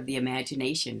theater of the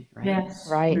imagination, right? Yes.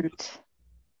 Right.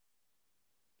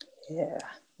 Yeah.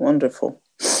 Wonderful.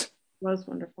 Was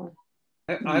wonderful.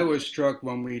 I was struck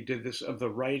when we did this of the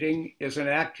writing. As an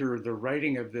actor, the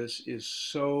writing of this is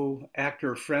so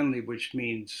actor friendly, which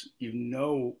means you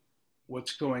know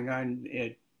what's going on.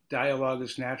 Dialogue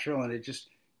is natural, and it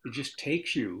just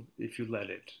takes you if you let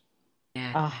it.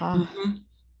 Yeah. Uh-huh. Mhm.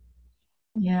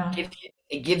 Yeah.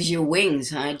 It gives you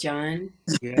wings, huh, John?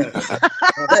 Yes.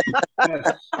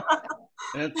 Yes.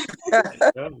 That's,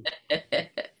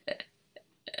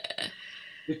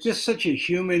 it's just such a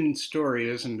human story,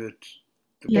 isn't it?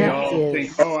 We Yeah. all It think,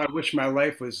 is. oh, I wish my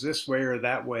life was this way or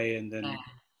that way, and then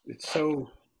it's so.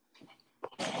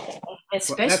 That's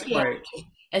Especially why.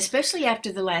 especially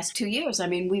after the last 2 years. I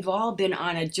mean, we've all been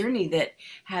on a journey that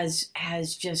has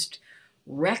just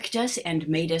wrecked us and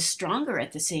made us stronger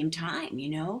at the same time,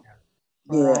 Yeah.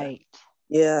 Right.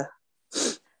 Yeah.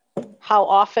 How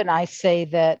often I say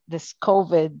that this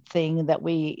COVID thing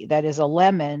that is a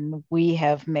lemon, we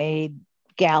have made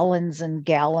gallons and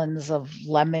gallons of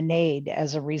lemonade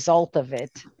as a result of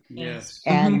it. Yes.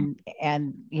 And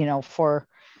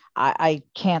I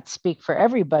can't speak for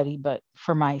everybody, but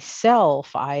for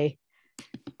myself, I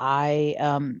I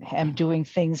am doing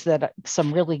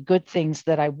some really good things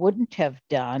that I wouldn't have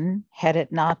done had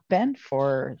it not been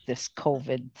for this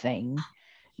COVID thing.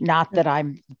 Not that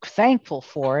I'm thankful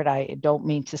for it. I don't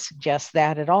mean to suggest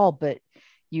that at all, but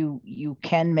you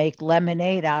can make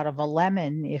lemonade out of a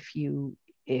lemon if you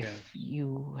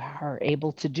are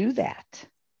able to do that.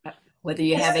 Whether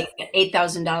you have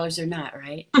 $8,000 or not,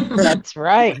 right? That's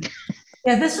right.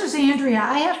 Yeah, this is Andrea.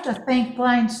 I have to thank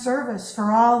Blind Service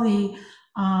for all the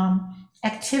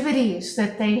activities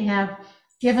that they have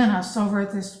given us over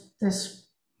this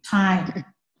time.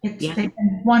 They've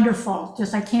been wonderful.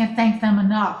 Just I can't thank them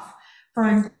enough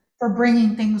for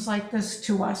bringing things like this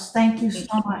to us. Thank you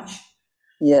so much.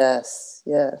 Yes.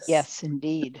 Yes,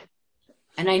 indeed.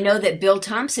 And I know that Bill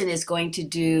Thompson is going to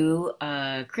do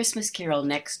a Christmas Carol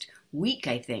next week,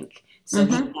 I think. So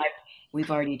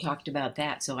we've already talked about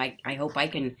that. So I hope I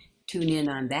can tune in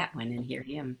on that one and hear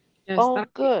him. Yes,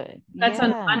 good. That's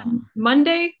on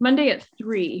Monday at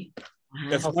 3.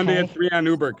 Yes, Monday at 3 on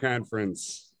Uber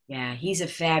Conference. Yeah, he's a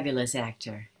fabulous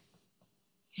actor.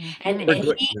 And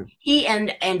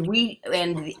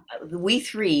we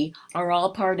three are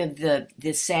all part of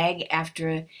the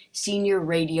SAG-AFTRA Senior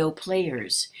Radio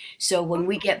Players. So when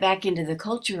we get back into the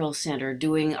Cultural Center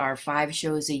doing our 5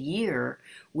 shows a year,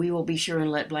 we will be sure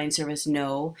and let Blind Service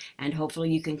know, and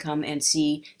hopefully you can come and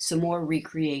see some more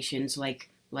recreations like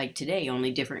today,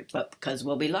 only different because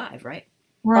we'll be live, right?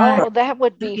 Right. Oh, that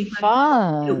would be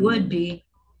fun. It would be.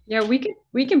 Yeah, we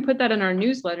can put that in our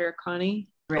newsletter, Connie.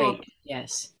 Great.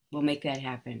 Yes, we'll make that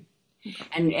happen.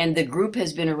 And the group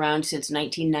has been around since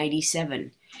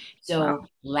 1997. So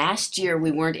last year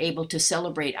we weren't able to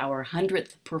celebrate our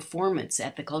 100th performance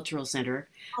at the Cultural Center,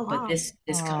 but this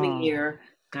coming year,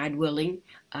 God willing,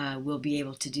 we'll be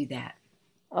able to do that.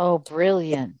 Oh,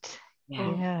 brilliant.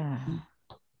 Yeah.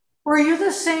 Were you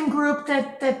the same group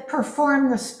that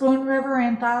performed the Spoon River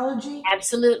Anthology?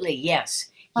 Absolutely, yes.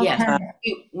 Yes,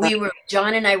 we were.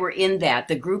 John and I were in that.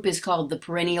 The group is called the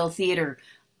Perennial Theater.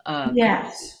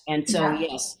 Yes, and so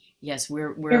yes,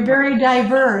 we're you're very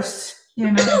diverse,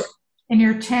 in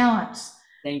your talents.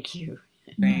 Thank you.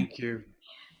 Thank you.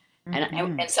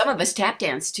 And some of us tap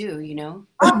dance too,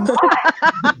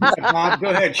 Bob, go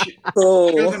ahead.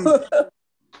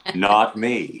 Not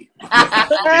me.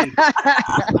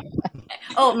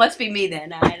 Oh, it must be me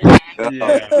then.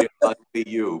 It must be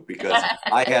you, because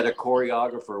I had a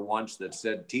choreographer once that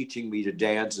said teaching me to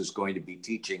dance is going to be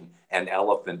teaching an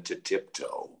elephant to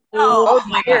tiptoe. Oh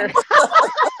my God.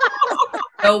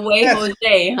 No way,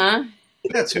 Jose, huh?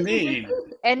 That's me.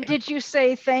 And did you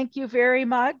say thank you very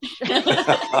much?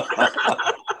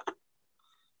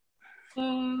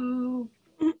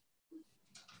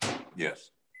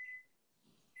 Yes.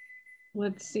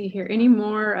 Let's see here. Any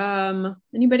more?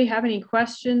 Anybody have any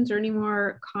questions or any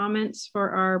more comments for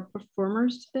our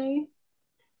performers today?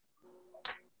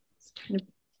 It's kind of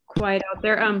quiet out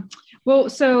there. Well,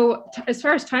 so as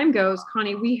far as time goes,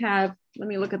 Connie, we have. Let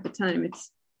me look at the time.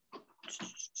 It's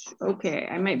okay.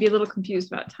 I might be a little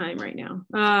confused about time right now.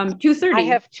 2:30. I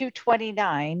have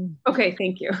 2:29. Okay,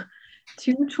 thank you.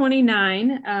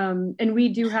 2:29. And we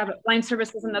do have Blind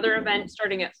Service is another event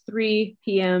starting at 3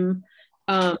 p.m.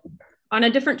 On a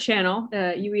different channel.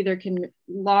 You either can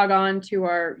log on to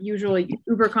our usual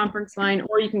Uber conference line,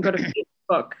 or you can go to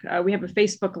Facebook. We have a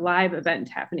Facebook Live event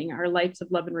happening, our Lights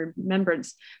of Love and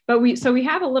Remembrance. But we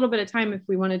have a little bit of time if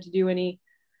we wanted to do any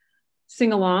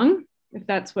sing along, if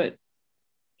that's what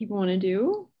people want to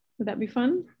do. Would that be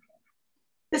fun?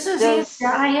 This is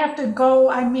Andrea. I have to go.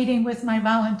 I'm meeting with my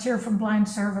volunteer from Blind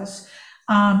Service.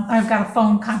 I've got a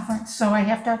phone conference, so I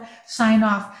have to sign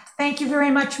off. Thank you very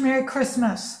much. Merry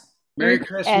Christmas. Merry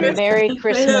Christmas. And Merry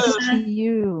Christmas to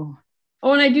you.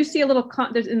 Oh, and I do see a little,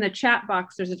 there's in the chat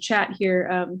box, there's a chat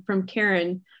here from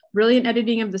Karen. Brilliant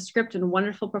editing of the script and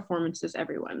wonderful performances,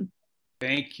 everyone.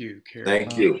 Thank you, Karen.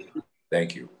 Thank you.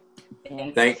 Thank you.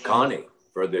 Thank Connie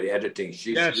for the editing.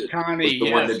 Connie was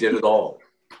the one that did it all.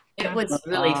 It was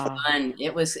really fun.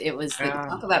 It was like,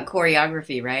 talk about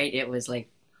choreography, right? It was like,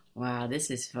 wow,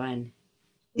 this is fun.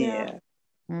 Yeah.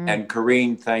 And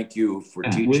Corrine, thank you for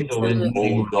teaching the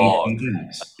old dog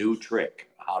a new trick,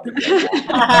 how to get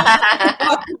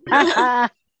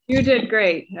You did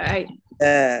great.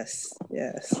 Yes.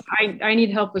 I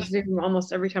need help with Zoom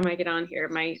almost every time I get on here.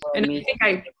 I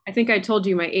think I told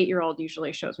you my 8-year-old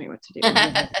usually shows me what to do.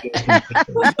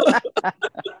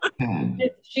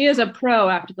 She is a pro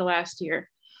after the last year.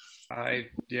 Well,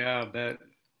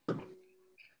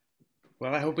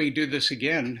 I hope we do this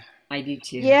again. I do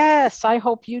too. Yes, I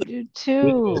hope you do too.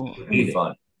 It'll be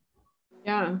fun.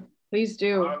 Yeah, please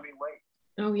do.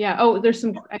 Oh yeah. Oh, there's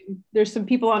some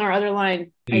people on our other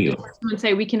line. I just heard someone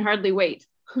say we can hardly wait.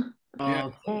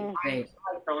 Oh, great.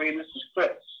 Hi, Colleen. This is Chris.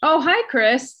 Oh, hi,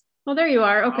 Chris. Oh, there you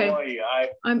are. Okay. How are you?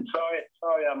 I'm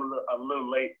sorry. I'm a little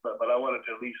late, but I wanted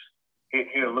to at least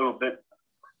hear a little bit,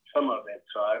 some of it.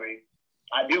 So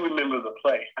I do remember the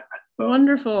play. So,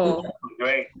 wonderful.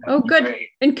 Great. Oh, good. Great.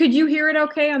 And could you hear it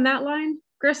okay on that line,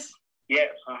 Chris? Yes.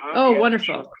 Oh, yes,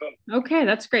 wonderful. sure. Okay,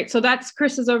 that's great. So that's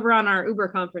Chris is over on our Uber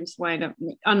conference line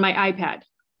on my iPad.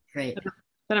 Great.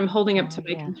 That I'm holding up to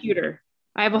my computer.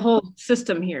 I have a whole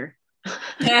system here.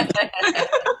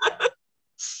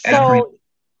 So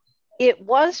it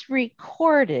was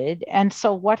recorded. And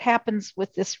so what happens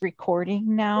with this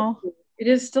recording now? It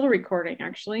is still recording,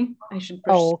 actually. I should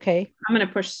push. Oh, okay. I'm going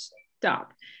to push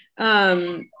stop.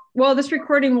 Well, this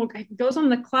recording goes on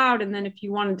the cloud, and then if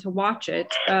you wanted to watch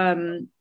it,